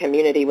to the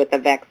community with the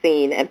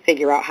vaccine and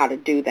figure out how to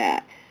do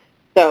that.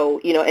 So,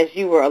 as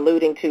you were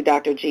alluding to,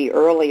 Dr. G,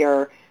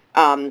 earlier,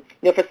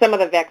 for some of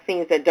the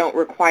vaccines that don't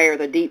require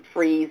the deep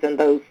freeze and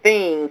those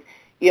things,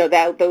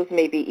 those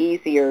may be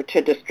easier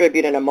to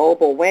distribute in a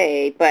mobile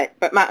way. But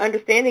my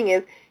understanding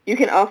is you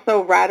can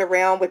also ride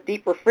around with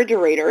deep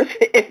refrigerators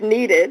if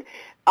needed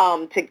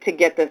to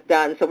get this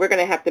done. So we're going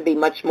to have to be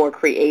much more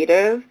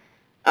creative,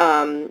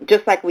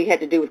 just like we had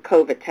to do with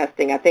COVID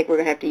testing. I think we're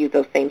going to have to use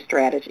those same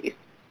strategies.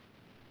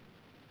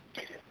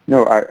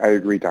 No, I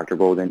agree, Dr.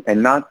 Golden,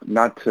 and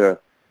not to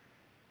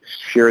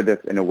share this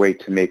in a way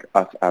to make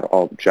us at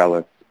all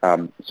jealous.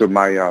 So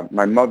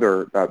my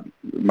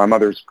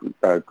mother's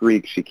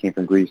Greek. She came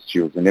from Greece. She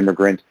was an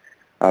immigrant,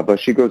 but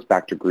she goes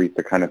back to Greece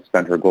to kind of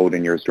spend her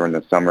golden years during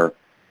the summer.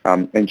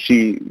 And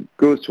she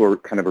goes to a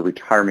kind of a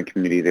retirement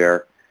community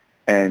there,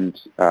 and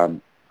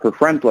her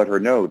friends let her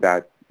know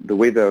that the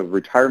way the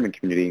retirement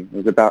community,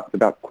 was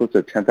about close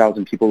to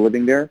 10,000 people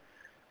living there,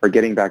 are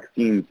getting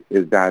vaccines,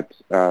 is that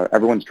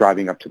everyone's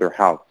driving up to their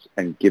house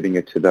and giving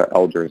it to the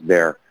elders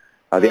there.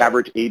 The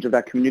average age of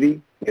that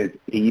community is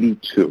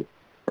 82,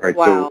 right?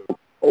 Wow. So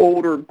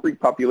older Greek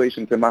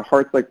populations, and my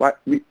heart's like, what?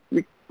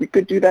 We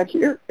could do that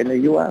here in the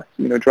U.S.,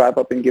 drive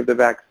up and give the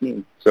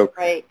vaccine. So,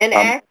 right. And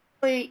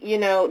actually,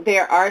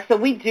 so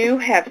we do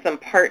have some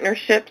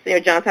partnerships.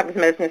 Johns Hopkins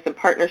Medicine has some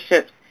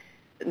partnerships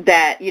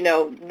that,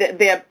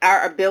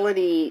 our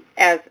ability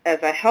as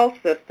a health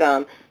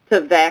system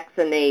to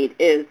vaccinate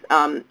is,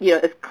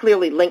 is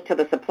clearly linked to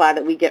the supply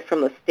that we get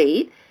from the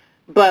state.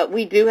 But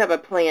we do have a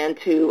plan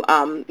to,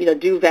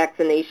 do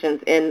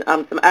vaccinations in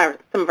some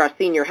of our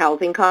senior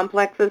housing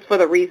complexes for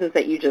the reasons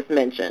that you just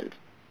mentioned.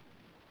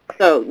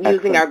 So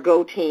using our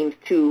GO teams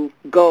to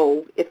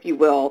go, if you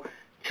will,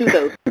 to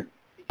those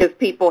because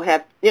people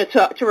have,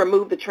 to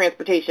remove the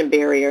transportation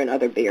barrier and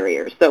other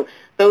barriers. So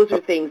those are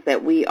things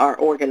that we are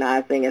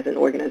organizing as an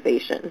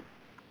organization.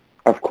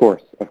 Of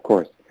course.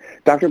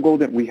 Dr.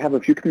 Golden, we have a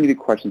few community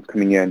questions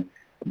coming in,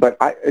 but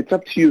it's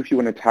up to you if you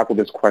want to tackle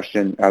this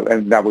question,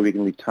 and that way we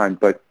can leave time.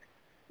 But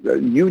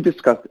you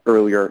discussed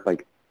earlier,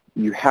 like,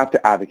 you have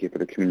to advocate for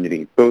the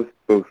community, both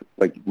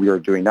like we are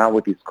doing now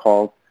with these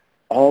calls,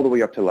 all the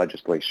way up to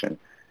legislation.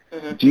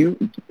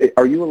 Mm-hmm.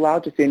 Are you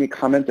allowed to say any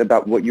comments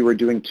about what you were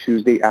doing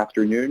Tuesday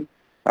afternoon,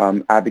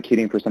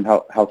 advocating for some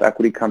health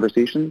equity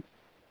conversations?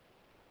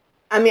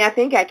 I mean, I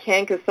think I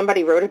can because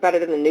somebody wrote about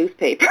it in the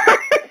newspaper.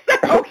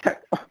 Okay.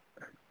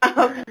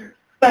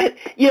 But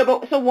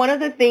so one of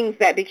the things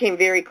that became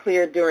very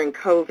clear during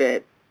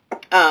COVID,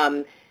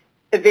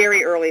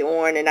 very early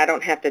on, and I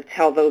don't have to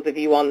tell those of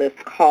you on this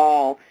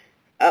call,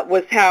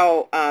 was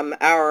how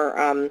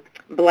our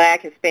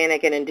Black,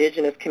 Hispanic, and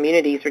Indigenous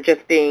communities are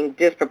just being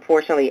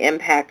disproportionately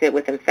impacted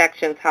with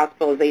infections,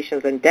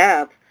 hospitalizations, and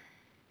deaths.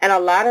 And a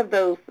lot of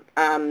those,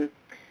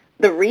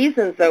 the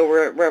reasons, though,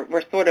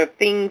 were sort of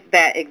things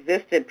that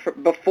existed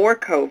before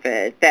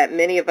COVID that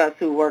many of us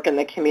who work in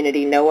the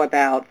community know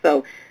about.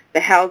 So the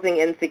housing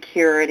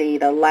insecurity,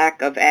 the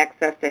lack of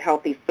access to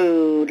healthy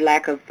food,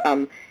 lack of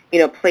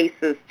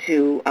places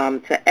to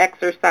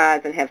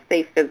exercise and have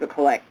safe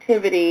physical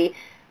activity,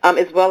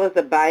 as well as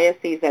the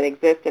biases that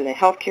exist in the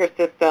healthcare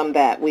system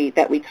that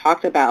we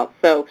talked about.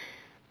 So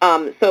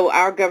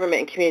our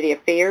Government and Community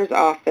Affairs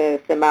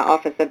Office and my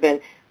office have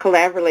been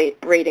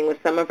collaborating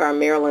with some of our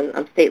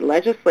Maryland state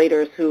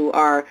legislators who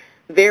are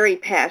very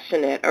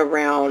passionate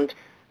around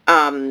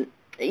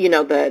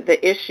the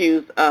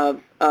issues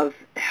of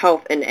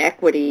health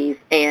inequities.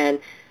 And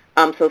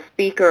so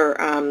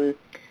Speaker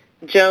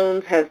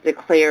Jones has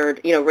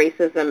declared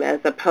racism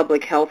as a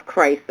public health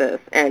crisis,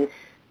 and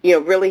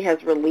really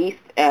has released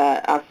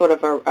a sort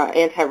of a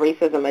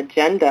anti-racism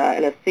agenda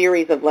and a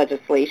series of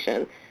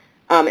legislation.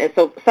 And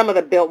so one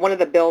of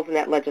the bills in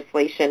that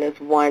legislation is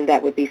one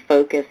that would be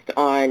focused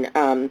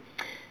on,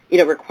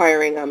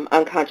 requiring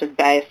unconscious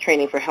bias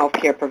training for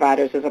healthcare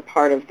providers as a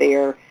part of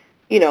their,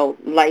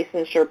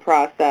 licensure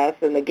process.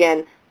 And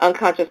again,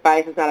 unconscious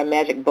bias is not a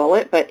magic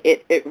bullet, but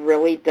it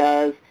really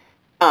does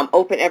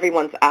open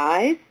everyone's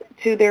eyes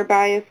to their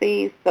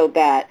biases so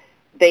that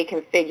they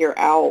can figure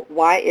out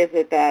why is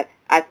it that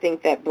I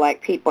think that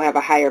Black people have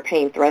a higher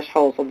pain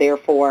threshold, so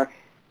therefore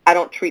I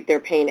don't treat their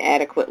pain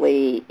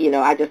adequately.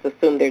 I just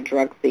assume they're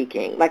drug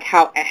seeking. Like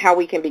how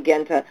we can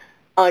begin to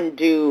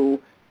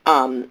undo,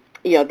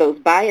 those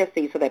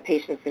biases so that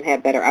patients can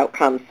have better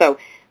outcomes. So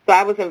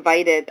I was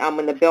invited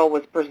when the bill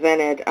was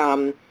presented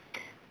to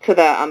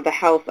the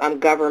House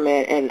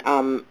Government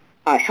and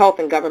Health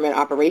and Government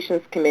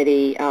Operations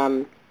Committee.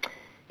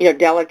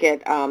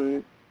 Delegate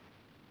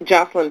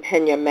Jocelyn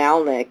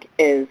Pena-Malnick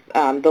is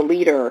the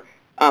leader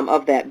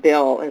of that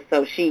bill, and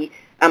so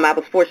I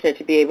was fortunate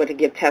to be able to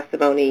give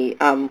testimony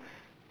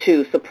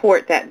to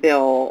support that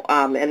bill,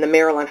 and the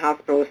Maryland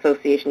Hospital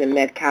Association and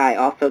MedChi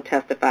also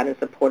testified in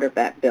support of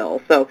that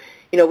bill. So,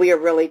 we are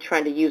really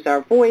trying to use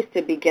our voice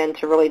to begin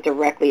to really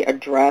directly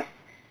address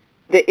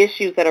the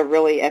issues that are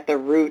really at the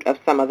root of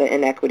some of the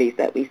inequities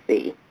that we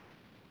see.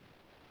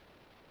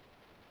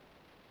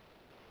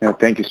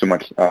 Thank you so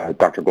much,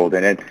 Dr.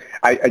 Golden. And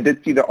I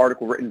did see the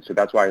article written, so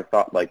that's why I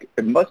thought, like,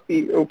 it must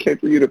be okay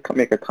for you to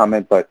make a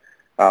comment, but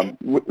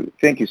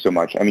thank you so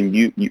much. I mean,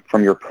 you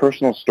from your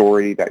personal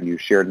story that you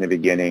shared in the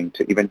beginning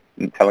to even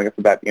telling us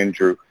about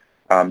Andrew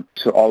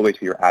to all the way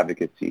to your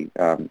advocacy.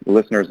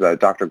 Listeners,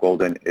 Dr.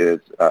 Golden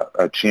is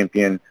a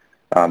champion,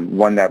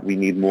 one that we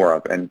need more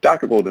of. And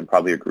Dr. Golden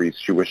probably agrees.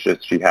 She wishes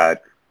she had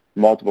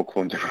multiple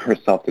clones of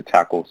herself to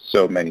tackle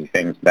so many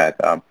things that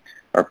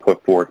are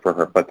put forward for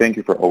her. But thank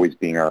you for always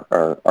being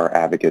our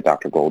advocate,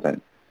 Dr.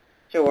 Golden.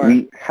 Sure.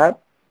 We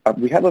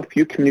have a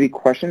few community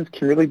questions.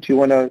 Kimberly, do you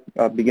want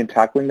to begin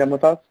tackling them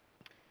with us?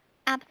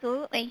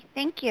 Absolutely.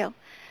 Thank you.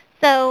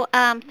 So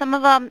some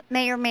of them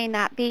may or may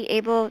not be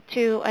able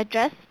to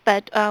address,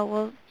 but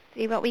we'll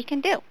see what we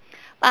can do.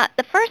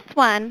 The first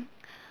one,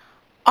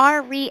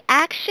 are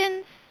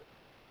reactions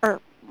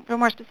or or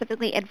more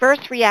specifically,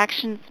 adverse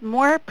reactions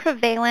more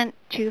prevalent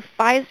to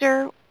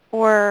Pfizer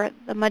or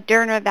the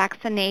Moderna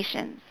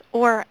vaccinations,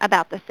 or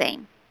about the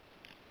same?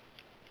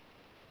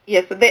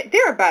 Yes, so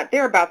they're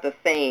about the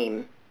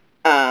same.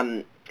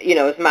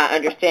 Is my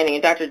understanding,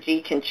 and Dr.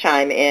 G can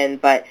chime in,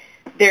 but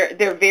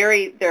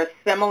they're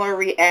similar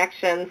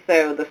reactions.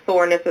 So the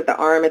soreness at the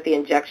arm at the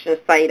injection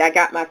site. I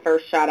got my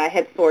first shot. I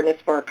had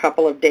soreness for a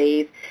couple of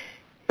days.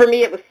 For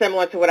me, it was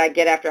similar to what I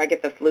get after I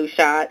get the flu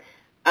shot.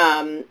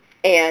 And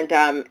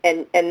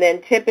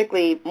then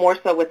typically more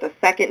so with the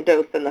second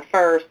dose than the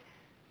first,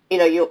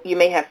 you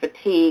may have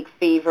fatigue,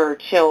 fever,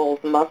 chills,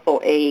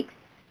 muscle aches,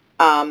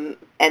 and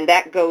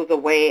that goes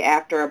away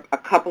after a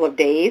couple of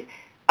days.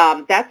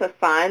 That's a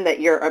sign that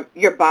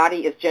your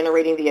body is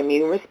generating the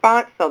immune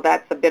response, so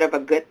that's a bit of a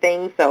good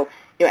thing. So,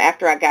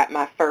 after I got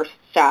my first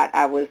shot,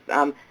 I was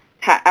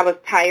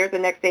tired the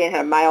next day and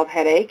had a mild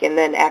headache, and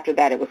then after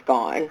that it was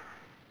gone.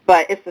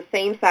 But it's the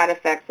same side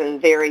effects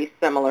and very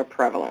similar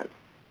prevalence.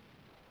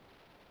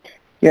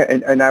 Yeah,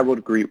 and I would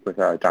agree with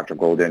Dr.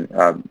 Golden.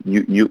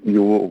 You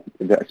will,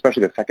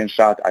 especially the second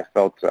shot, I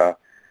felt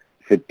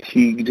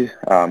fatigued.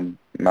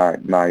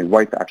 My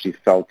wife actually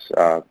felt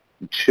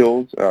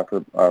chills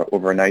for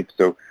overnight.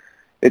 So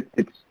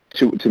it's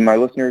to my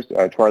listeners,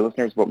 to our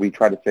listeners, what we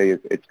try to say is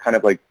it's kind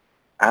of like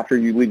after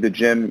you leave the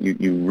gym,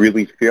 you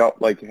really feel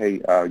like,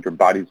 hey, your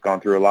body's gone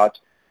through a lot.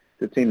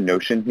 The same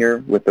notion here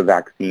with the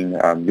vaccine.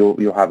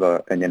 You'll have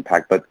an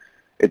impact, but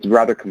it's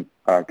rather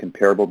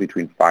comparable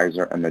between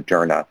Pfizer and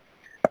Moderna.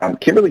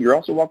 Kimberly, you're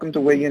also welcome to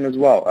weigh in as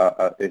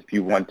well if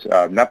you want.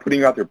 Not putting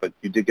you out there, but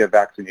you did get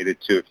vaccinated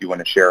too. If you want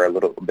to share a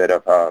little bit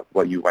of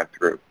what you went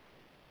through.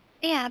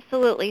 Yeah,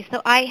 absolutely. So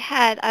I've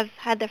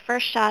had the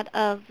first shot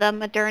of the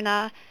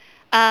Moderna,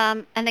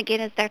 and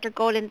again, as Dr.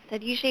 Golden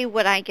said, usually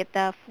when I get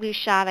the flu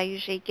shot, I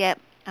usually get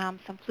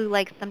some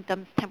flu-like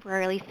symptoms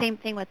temporarily. Same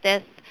thing with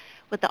this,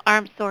 with the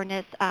arm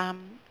soreness.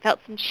 Felt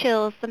some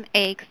chills, some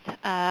aches.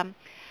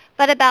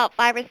 But about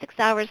 5 or 6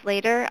 hours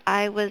later,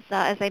 I was,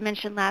 as I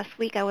mentioned last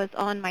week, I was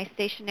on my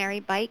stationary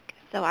bike,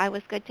 so I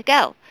was good to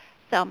go.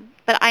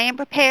 But I am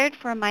prepared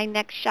for my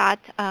next shot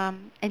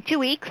in 2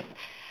 weeks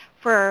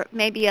for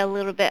maybe a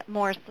little bit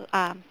more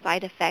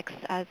side effects,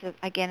 as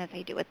I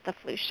do with the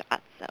flu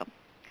shot.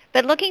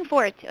 But looking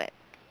forward to it.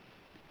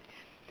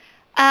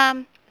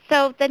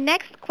 So the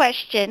next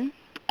question.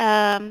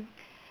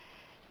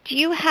 Do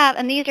you have,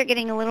 and these are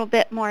getting a little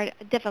bit more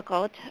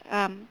difficult,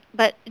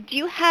 but do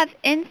you have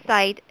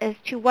insight as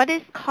to what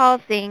is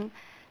causing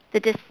the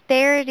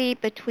disparity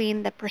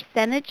between the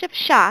percentage of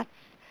shots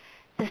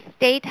the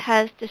state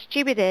has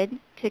distributed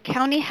to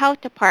county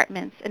health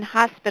departments and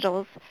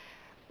hospitals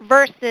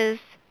versus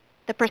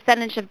the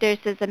percentage of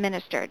doses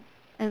administered?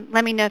 And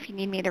let me know if you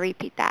need me to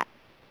repeat that.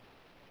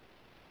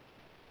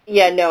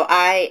 Yeah, no,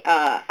 I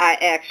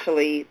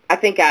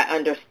think I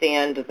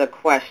understand the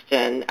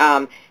question.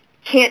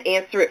 Can't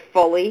answer it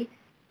fully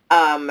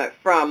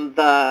from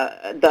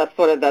the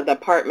sort of the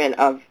Department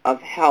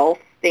of Health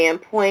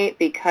standpoint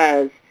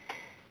because,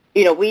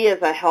 we as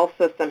a health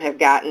system have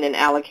gotten an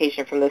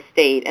allocation from the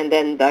state, and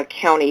then the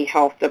county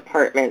health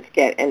departments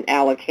get an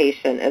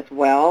allocation as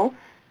well.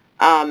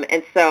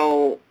 And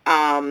so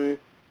I'm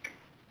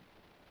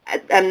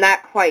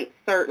not quite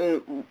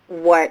certain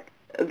what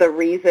the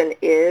reason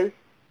is.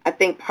 I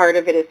think part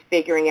of it is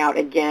figuring out,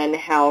 again,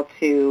 how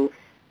to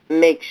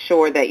make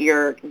sure that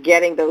you're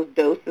getting those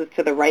doses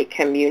to the right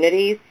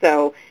communities.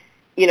 So,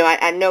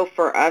 I know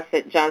for us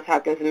at Johns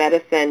Hopkins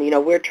Medicine,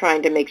 we're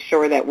trying to make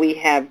sure that we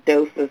have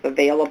doses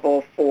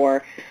available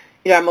for,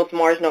 our most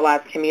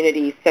marginalized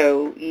communities.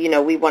 So,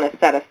 we want to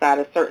set aside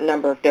a certain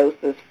number of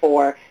doses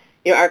for,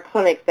 our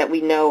clinics that we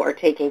know are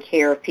taking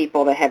care of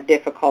people that have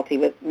difficulty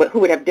who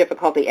would have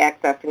difficulty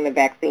accessing the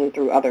vaccine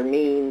through other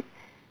means.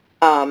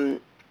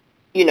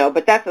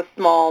 But that's a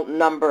small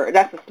number.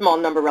 That's a small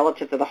number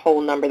relative to the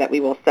whole number that we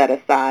will set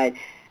aside.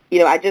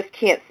 I just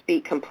can't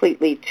speak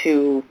completely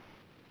to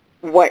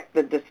what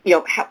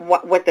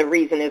what the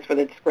reason is for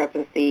the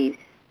discrepancy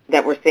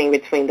that we're seeing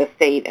between the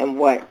state and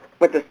what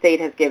the state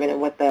has given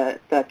and what the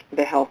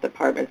health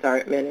departments are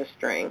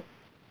administering.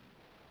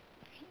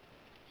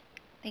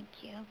 Thank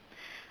you.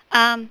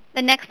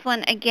 The next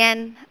one,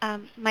 again,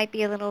 might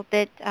be a little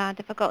bit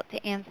difficult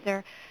to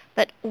answer,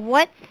 but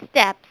what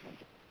steps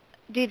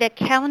do the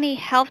county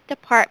health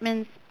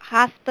departments,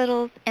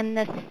 hospitals, and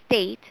the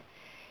state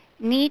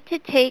need to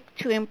take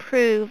to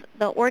improve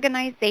the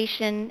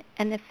organization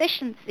and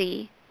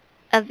efficiency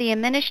of the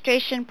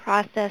administration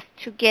process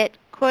to get,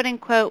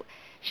 quote-unquote,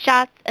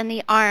 shots in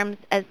the arms,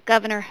 as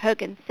Governor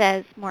Hopkins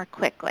says, more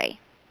quickly?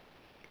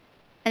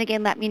 And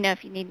again, let me know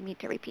if you need me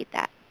to repeat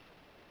that.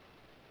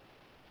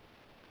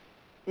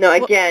 No,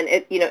 again,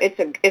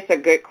 it's a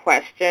good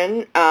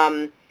question,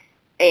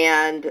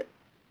 and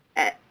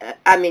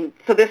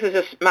so this is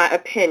just my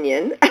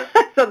opinion.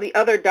 So the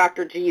other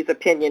Dr. G's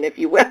opinion, if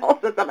you will,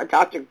 since I'm a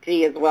Dr.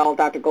 G as well,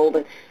 Dr.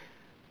 Golden.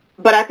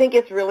 But I think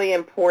it's really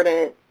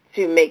important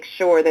to make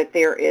sure that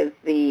there is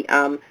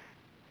the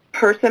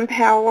person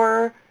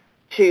power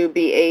to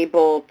be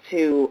able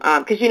to,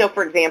 because,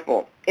 for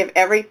example,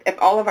 if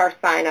all of our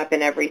sign up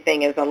and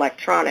everything is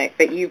electronic,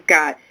 but you've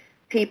got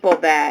people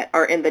that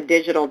are in the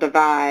digital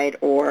divide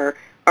or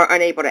are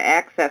unable to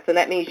access, and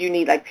that means you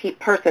need like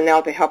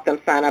personnel to help them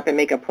sign up and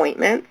make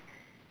appointments.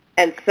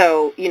 And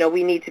so,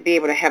 we need to be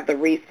able to have the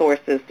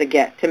resources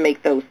to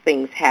make those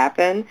things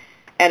happen.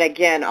 And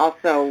again,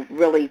 also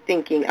really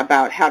thinking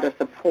about how to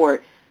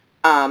support,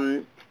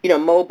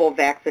 mobile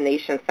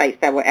vaccination sites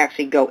that will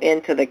actually go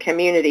into the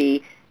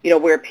community,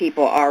 where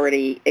people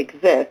already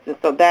exist. And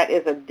so that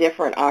is a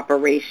different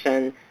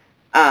operation,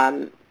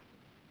 than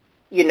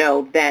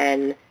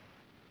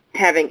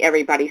having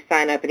everybody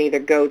sign up and either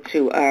go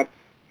to a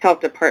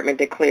health department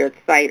declared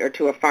site or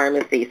to a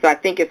pharmacy. So I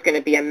think it's going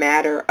to be a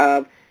matter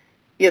of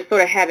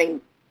sort of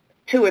having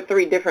 2 or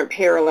 3 different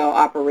parallel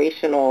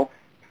operational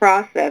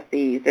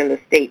processes in the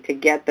state to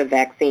get the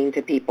vaccine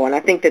to people. And I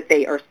think that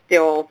they are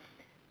still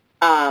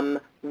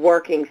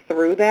working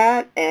through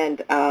that.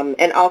 And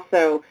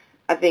also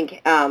I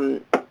think,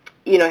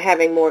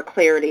 having more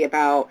clarity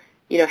about,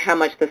 how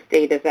much the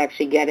state is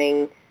actually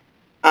getting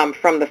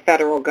from the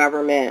federal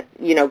government,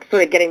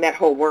 sort of getting that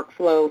whole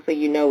workflow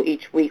so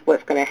each week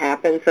what's going to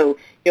happen. So,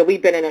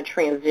 we've been in a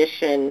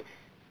transition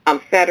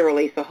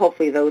federally, so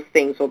hopefully those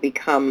things will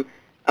become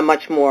a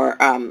much more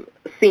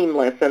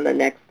seamless in the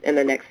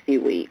next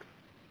few weeks.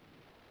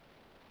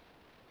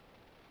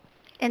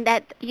 And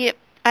that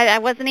I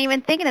wasn't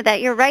even thinking of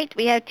that. You're right.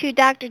 We have 2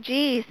 Dr.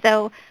 G's,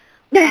 so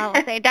I'll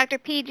say Dr.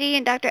 PG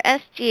and Dr.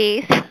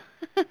 SG.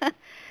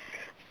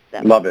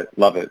 So. Love it.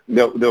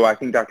 Though I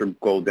think, Dr.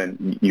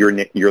 Golden,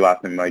 your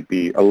last name might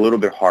be a little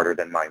bit harder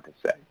than mine to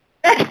say.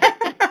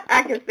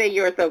 I can say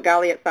yours, so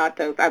Galliot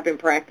Santos. I've been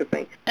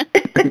practicing.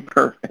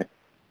 Perfect.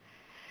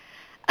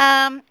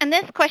 And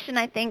this question,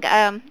 I think,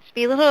 should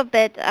be a little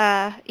bit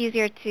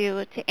easier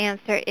to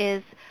answer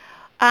is,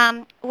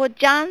 will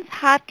Johns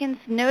Hopkins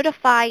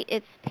notify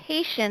its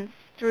patients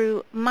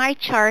through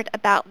MyChart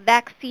about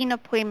vaccine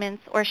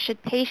appointments, or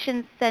should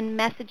patients send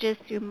messages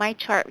through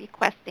MyChart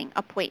requesting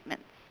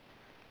appointments?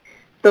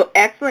 So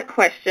excellent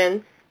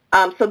question.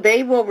 So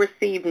they will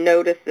receive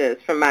notices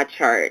from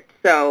MyChart.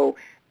 So,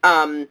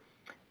 so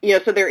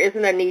there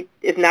isn't a need,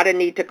 is not a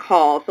need to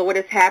call. So what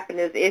has happened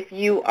is if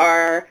you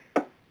are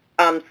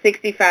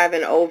 65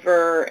 and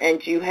over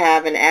and you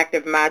have an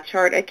active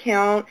MyChart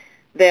account,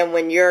 then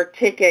when your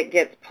ticket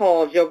gets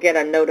pulled, you'll get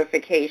a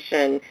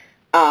notification.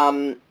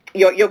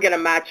 You'll get a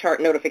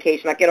MyChart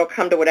notification. Like it'll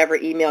come to whatever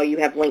email you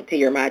have linked to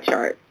your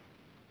MyChart.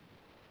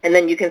 And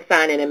then you can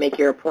sign in and make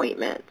your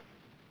appointment.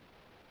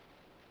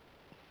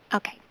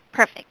 Okay,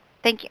 perfect.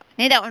 Thank you.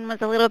 I knew that one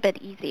was a little bit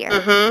easier.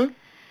 Mm-hmm.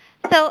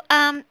 So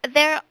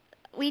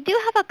we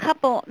do have a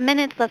couple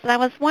minutes left, and I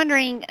was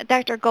wondering,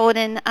 Dr.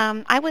 Golden,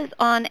 I was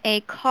on a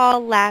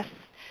call last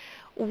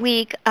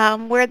week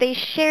where they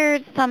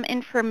shared some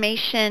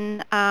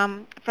information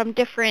from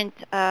different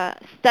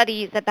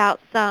studies about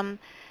some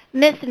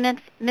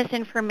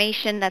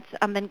misinformation that's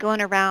been going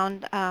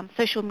around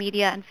social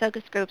media and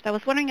focus groups. I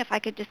was wondering if I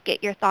could just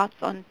get your thoughts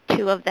on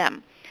 2 of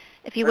them,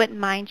 if you wouldn't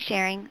mind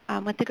sharing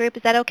with the group.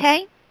 Is that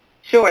okay?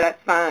 Sure,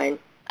 that's fine.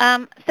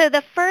 So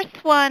the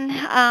first one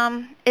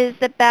is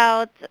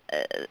about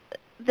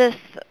this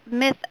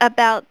myth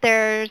about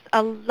there's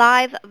a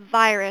live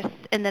virus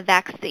in the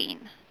vaccine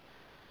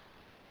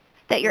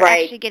that you're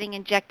actually getting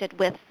injected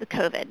with the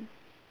COVID.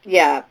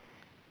 Yeah.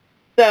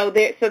 So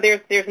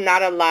there's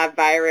not a live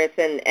virus,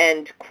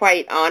 and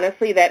quite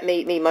honestly, that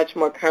made me much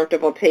more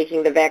comfortable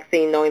taking the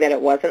vaccine knowing that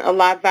it wasn't a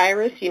live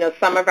virus.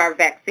 Some of our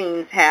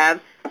vaccines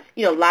have,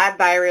 live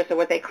virus or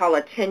what they call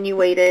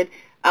attenuated.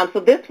 So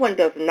this one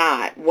does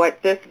not.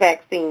 What this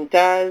vaccine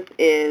does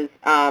is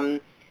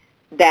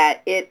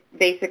that it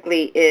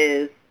basically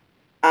is,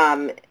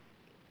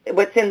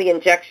 what's in the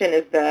injection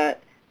is the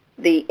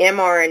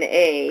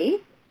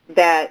mRNA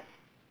that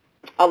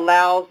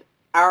allows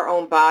our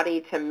own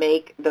body to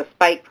make the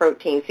spike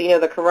protein. So,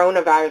 the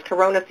coronavirus,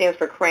 corona stands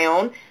for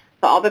crown.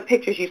 So all the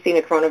pictures you've seen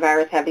of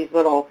coronavirus have these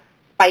little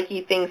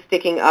spiky things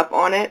sticking up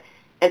on it.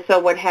 And so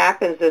what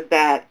happens is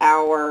that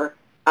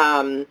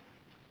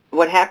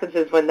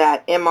when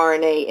that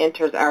mRNA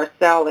enters our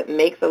cell, it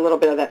makes a little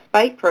bit of that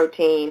spike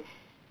protein,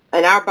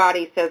 and our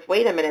body says,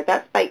 wait a minute,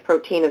 that spike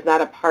protein is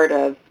not a part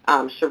of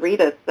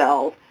Sherita's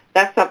cells.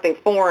 That's something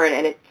foreign,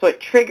 and so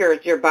it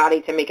triggers your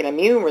body to make an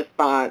immune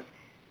response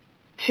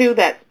to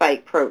that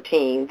spike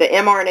protein. The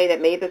mRNA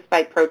that made the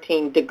spike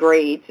protein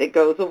degrades. It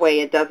goes away.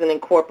 It doesn't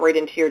incorporate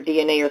into your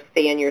DNA or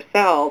stay in your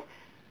cells.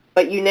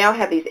 But you now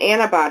have these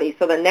antibodies,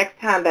 so the next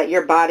time that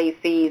your body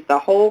sees the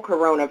whole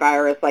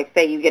coronavirus, like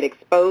say you get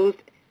exposed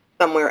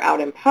somewhere out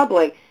in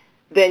public,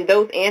 then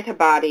those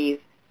antibodies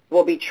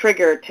will be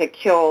triggered to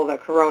kill the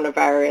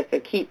coronavirus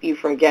and keep you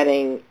from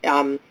getting,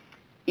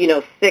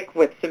 sick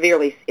with,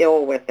 severely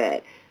ill with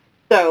it.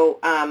 So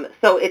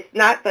it's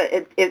not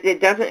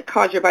it doesn't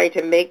cause your body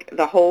to make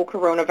the whole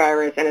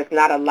coronavirus, and it's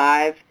not a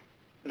live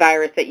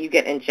virus that you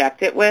get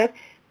injected with.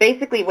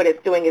 Basically what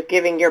it's doing is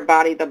giving your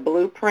body the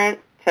blueprint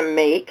to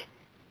make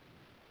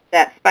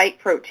that spike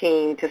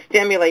protein to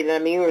stimulate an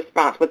immune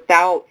response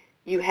without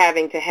you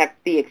having to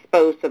be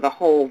exposed to the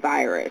whole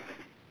virus.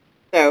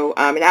 So,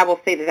 and I will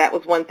say that that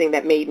was one thing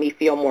that made me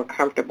feel more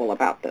comfortable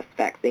about this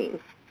vaccine.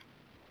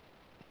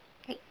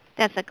 Great.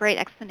 That's a great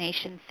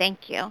explanation.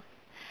 Thank you.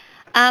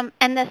 And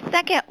the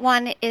second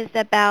one is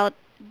about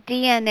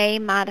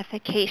DNA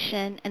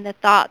modification and the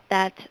thought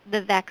that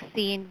the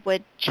vaccine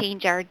would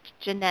change our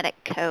genetic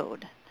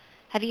code.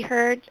 Have you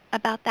heard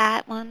about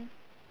that one?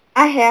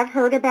 I have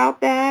heard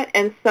about that,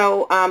 and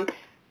so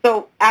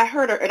I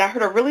heard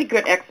a really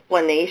good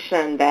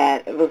explanation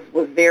that was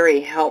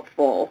very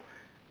helpful,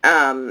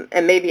 and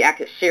maybe I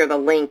could share the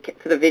link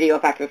to the video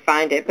if I can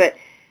find it. But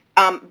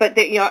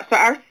so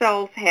our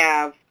cells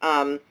have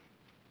mRNA,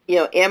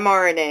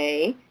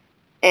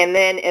 and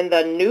then in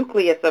the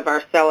nucleus of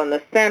our cell in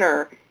the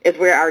center is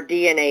where our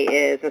DNA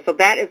is, and so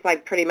that is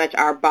like pretty much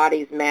our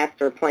body's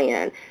master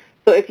plan.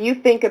 So if you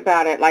think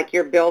about it like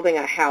you're building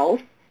a house.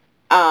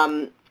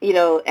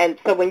 And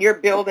so when you're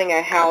building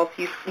a house,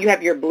 you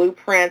have your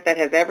blueprint that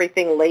has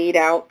everything laid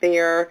out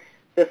there.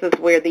 This is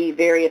where the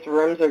various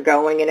rooms are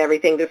going and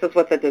everything. This is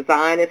what the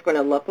design is going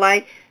to look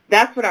like.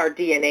 That's what our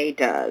DNA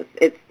does.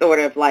 It's sort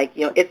of like,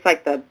 it's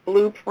like the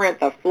blueprint,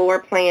 the floor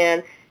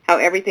plan, how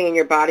everything in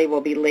your body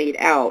will be laid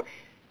out.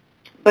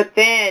 But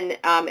then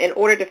in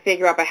order to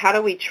figure out, but how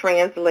do we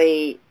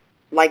translate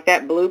like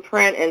that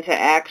blueprint into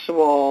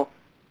actual,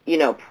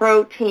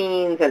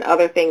 proteins and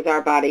other things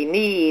our body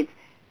needs,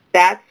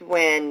 that's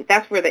where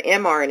the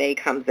mRNA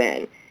comes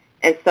in.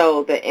 And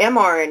so the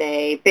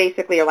mRNA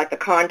basically are like the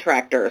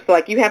contractors. So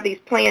like you have these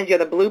plans, you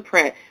have the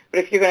blueprint, but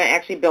if you're going to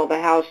actually build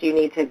a house, you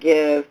need to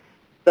give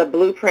the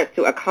blueprints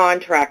to a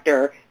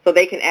contractor so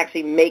they can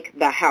actually make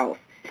the house.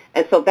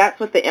 And so that's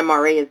what the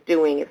mRNA is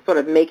doing. It's sort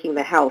of making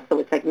the house. So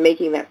it's like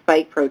making that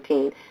spike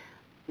protein.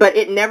 But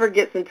it never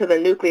gets into the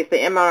nucleus. The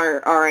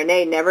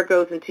mRNA never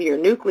goes into your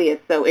nucleus,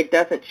 so it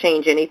doesn't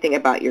change anything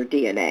about your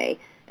DNA.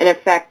 And in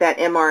fact, that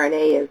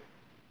mRNA is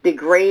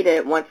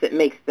degraded once it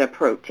makes the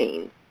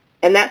proteins.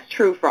 And that's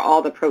true for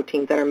all the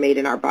proteins that are made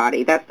in our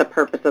body. That's the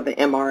purpose of the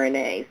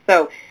mRNA.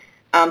 So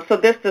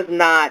this does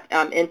not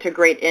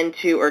integrate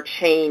into or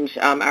change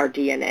our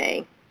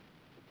DNA.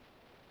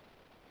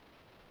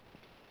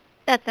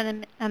 That's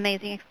an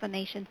amazing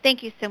explanation.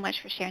 Thank you so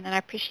much for sharing that. I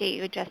appreciate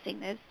you addressing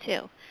those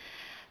too.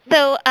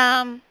 So,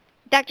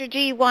 Dr.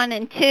 G, 1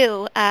 and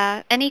 2,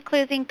 any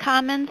closing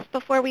comments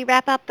before we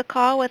wrap up the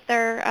call with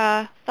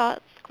our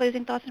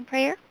closing thoughts and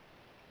prayer?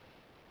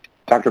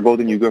 Dr.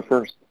 Golden, you go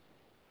first.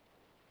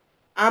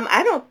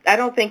 I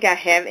don't think I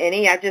have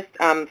any. I just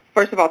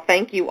first of all,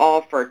 thank you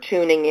all for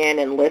tuning in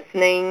and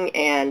listening,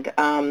 and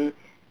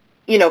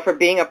for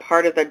being a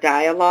part of the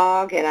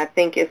dialogue. And I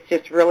think it's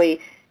just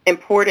really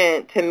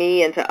important to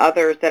me and to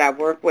others that I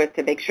work with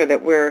to make sure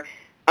that we're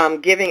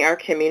giving our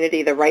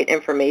community the right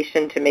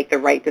information to make the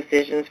right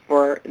decisions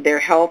for their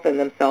health and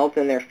themselves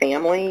and their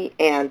family.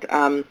 And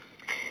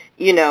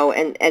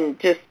and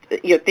just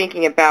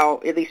thinking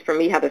about, at least for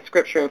me, how the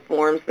scripture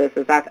informs this,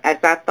 as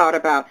I thought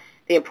about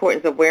the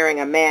importance of wearing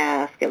a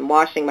mask and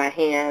washing my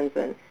hands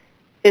and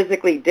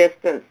physically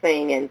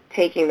distancing and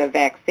taking the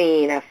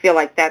vaccine, I feel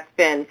like that's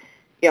been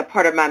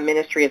part of my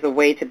ministry as a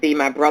way to be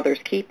my brother's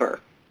keeper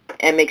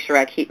and make sure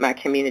I keep my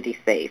community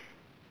safe.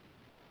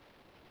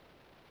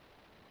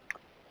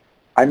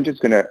 I'm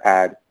just going to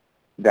add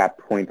that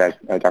point that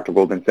Dr.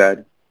 Golden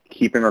said,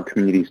 keeping our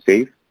community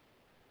safe,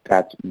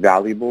 that's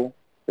valuable.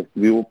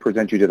 We will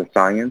present you to the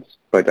science,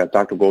 but as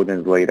Dr. Golden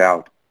has laid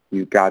out,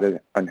 you've got to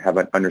have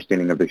an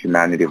understanding of the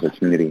humanity of the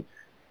community.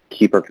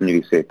 Keep our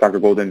community safe. Dr.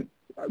 Golden,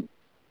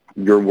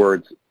 your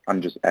words,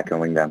 I'm just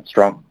echoing them.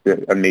 Strong,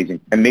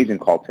 amazing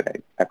call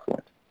today.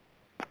 Excellent.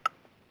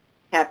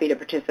 Happy to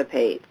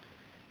participate.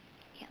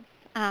 Yes.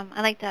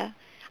 I like to,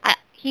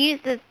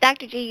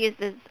 Dr. G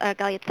uses,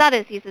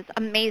 Galiatsadas uses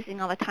amazing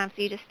all the time,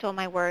 so you just stole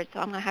my word, so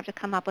I'm going to have to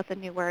come up with a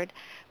new word.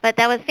 But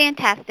that was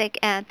fantastic,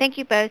 and thank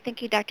you both.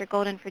 Thank you, Dr.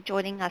 Golden, for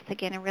joining us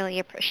again. I really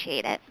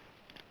appreciate it.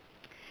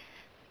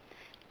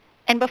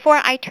 And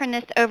before I turn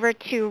this over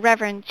to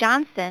Reverend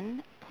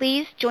Johnson,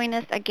 please join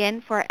us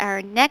again for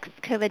our next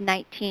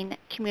COVID-19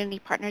 Community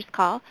Partners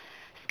Call,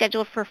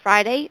 scheduled for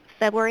Friday,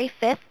 February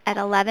 5th at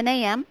 11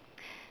 a.m.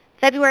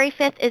 February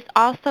 5th is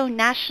also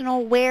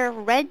National Wear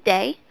Red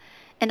Day,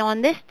 and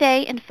on this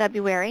day in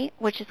February,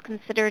 which is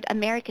considered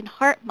American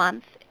Heart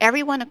Month,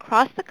 everyone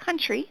across the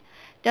country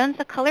dons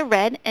the color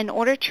red in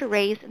order to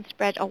raise and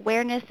spread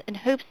awareness in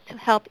hopes to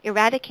help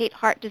eradicate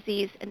heart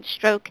disease and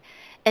stroke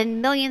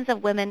in millions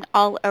of women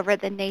all over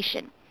the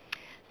nation.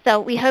 So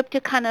we hope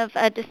to kind of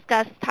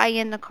tie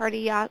in the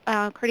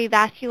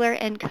cardiovascular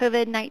and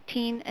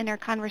COVID-19 in our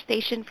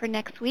conversation for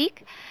next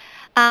week.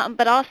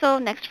 But also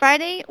next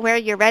Friday, wear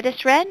your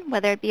reddest red,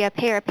 whether it be a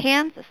pair of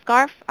pants, a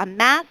scarf, a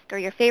mask, or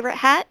your favorite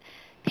hat.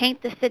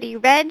 Paint the city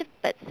red,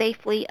 but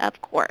safely,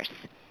 of course.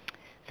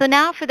 So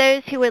now for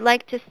those who would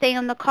like to stay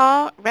on the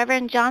call,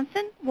 Reverend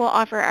Johnson will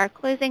offer our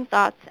closing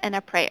thoughts and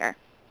a prayer.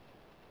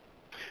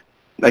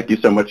 Thank you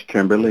so much,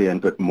 Kimberly,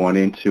 and good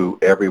morning to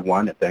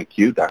everyone. And thank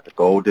you, Dr.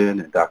 Golden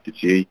and Dr.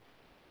 G,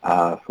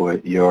 for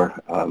your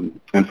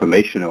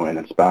informational and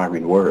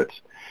inspiring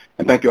words.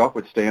 And thank you all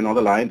for staying on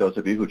the line, those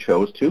of you who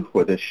chose to,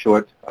 for this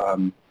short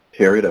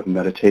period of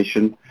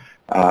meditation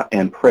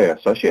and prayer.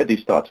 So I share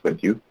these thoughts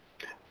with you.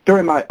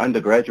 During my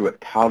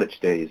undergraduate college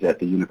days at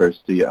the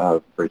University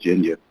of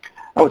Virginia,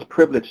 I was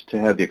privileged to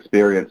have the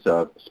experience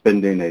of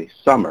spending a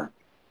summer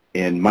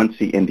in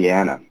Muncie,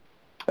 Indiana,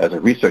 as a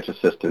research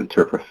assistant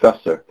to a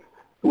professor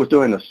who was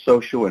doing a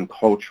social and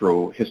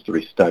cultural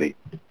history study.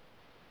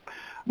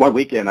 One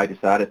weekend, I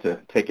decided to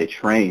take a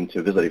train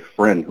to visit a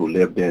friend who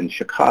lived in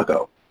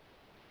Chicago.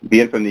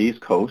 Being from the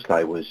East Coast,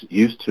 I was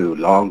used to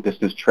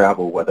long-distance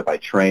travel, whether by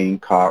train,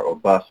 car, or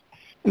bus,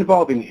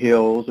 involving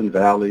hills and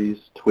valleys,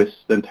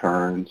 twists and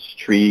turns,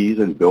 trees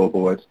and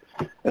billboards.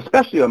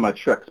 Especially on my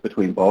treks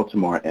between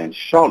Baltimore and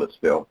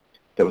Charlottesville,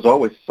 there was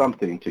always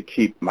something to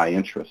keep my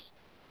interest.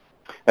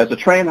 As the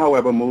train,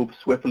 however, moved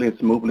swiftly and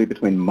smoothly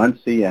between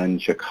Muncie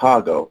and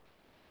Chicago,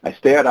 I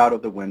stared out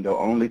of the window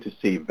only to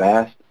see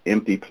vast,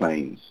 empty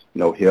plains,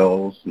 no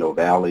hills, no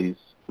valleys,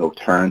 no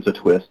turns or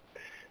twists,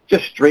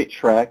 just straight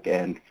track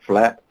and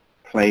flat,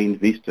 plain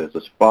vistas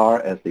as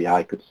far as the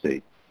eye could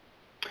see.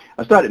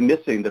 I started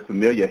missing the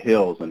familiar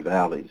hills and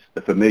valleys,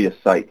 the familiar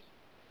sights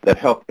that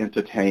helped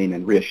entertain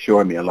and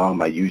reassure me along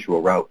my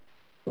usual route.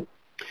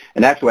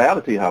 In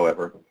actuality,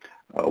 however,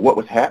 what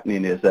was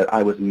happening is that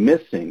I was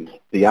missing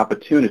the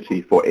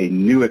opportunity for a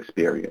new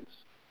experience,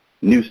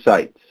 new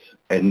sights,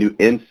 and new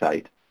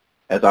insight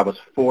as I was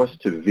forced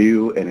to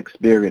view and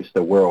experience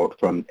the world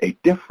from a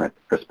different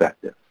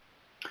perspective.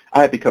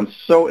 I had become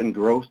so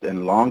engrossed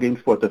in longing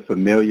for the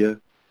familiar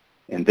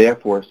and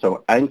therefore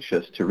so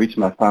anxious to reach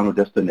my final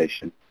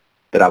destination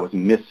that I was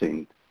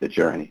missing the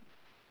journey.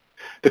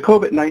 The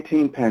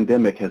COVID-19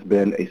 pandemic has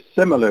been a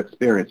similar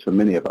experience for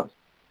many of us.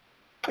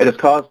 It has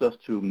caused us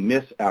to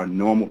miss our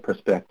normal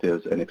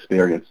perspectives and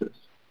experiences,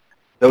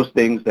 those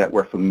things that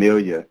were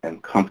familiar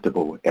and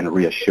comfortable and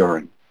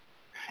reassuring.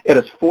 It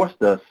has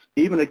forced us,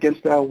 even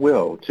against our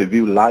will, to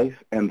view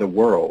life and the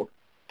world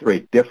through a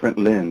different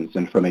lens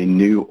and from a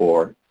new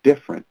or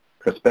different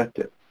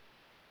perspective.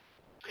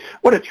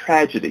 What a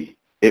tragedy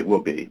it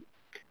will be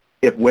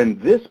if when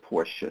this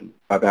portion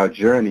of our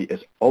journey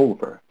is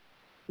over,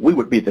 we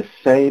would be the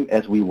same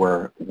as we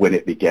were when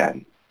it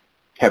began,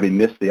 having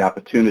missed the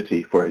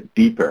opportunity for a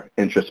deeper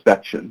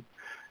introspection,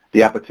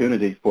 the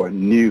opportunity for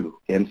new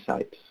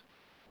insights,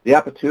 the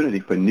opportunity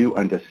for new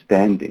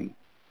understanding,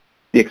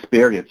 the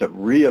experience of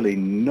really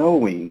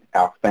knowing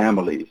our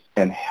families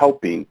and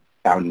helping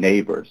our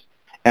neighbors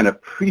and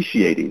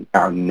appreciating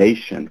our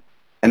nation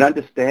and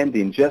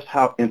understanding just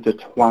how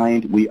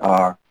intertwined we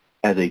are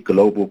as a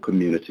global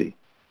community.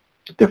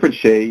 Different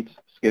shades,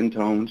 skin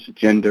tones,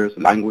 genders,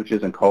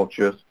 languages, and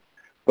cultures,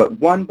 but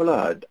one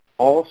blood,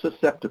 all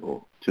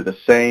susceptible to the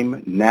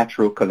same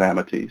natural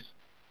calamities,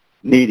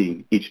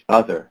 needing each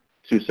other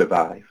to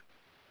survive.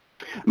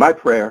 My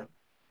prayer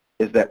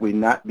is that we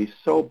not be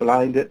so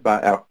blinded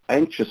by our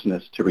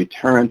anxiousness to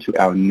return to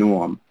our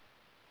norm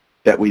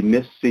that we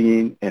miss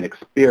seeing and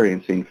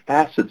experiencing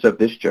facets of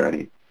this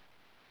journey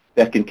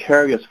that can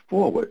carry us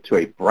forward to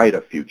a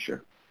brighter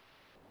future.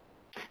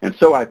 And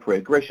so I pray,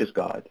 gracious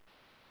God,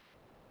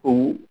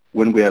 who,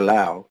 when we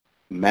allow,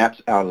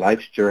 maps our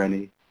life's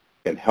journey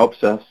and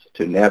helps us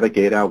to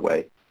navigate our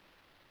way,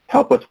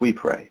 help us, we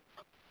pray,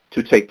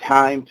 to take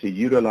time to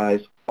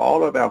utilize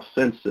all of our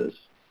senses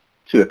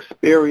to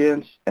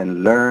experience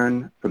and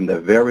learn from the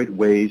varied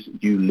ways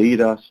you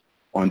lead us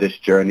on this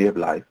journey of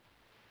life,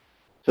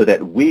 so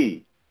that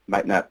we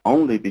might not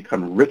only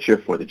become richer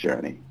for the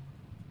journey,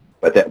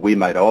 but that we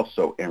might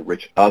also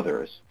enrich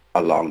others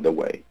along the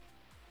way.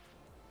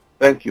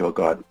 Thank you, O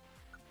God.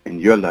 In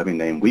your loving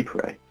name we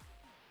pray.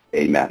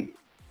 Amen.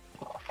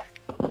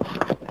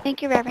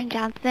 Thank you, Reverend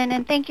Johnson,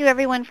 and thank you,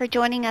 everyone, for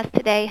joining us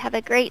today. Have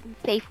a great and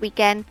safe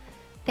weekend.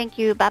 Thank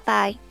you.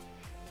 Bye-bye.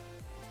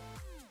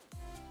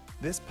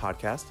 This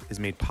podcast is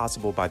made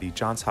possible by the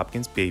Johns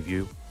Hopkins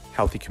Bayview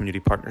Healthy Community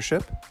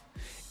Partnership,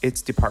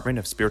 its Department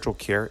of Spiritual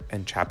Care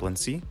and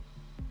Chaplaincy,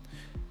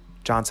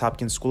 Johns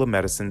Hopkins School of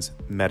Medicine's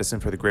Medicine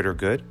for the Greater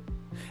Good,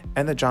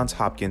 and the Johns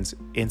Hopkins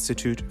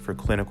Institute for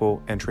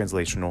Clinical and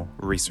Translational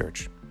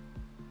Research.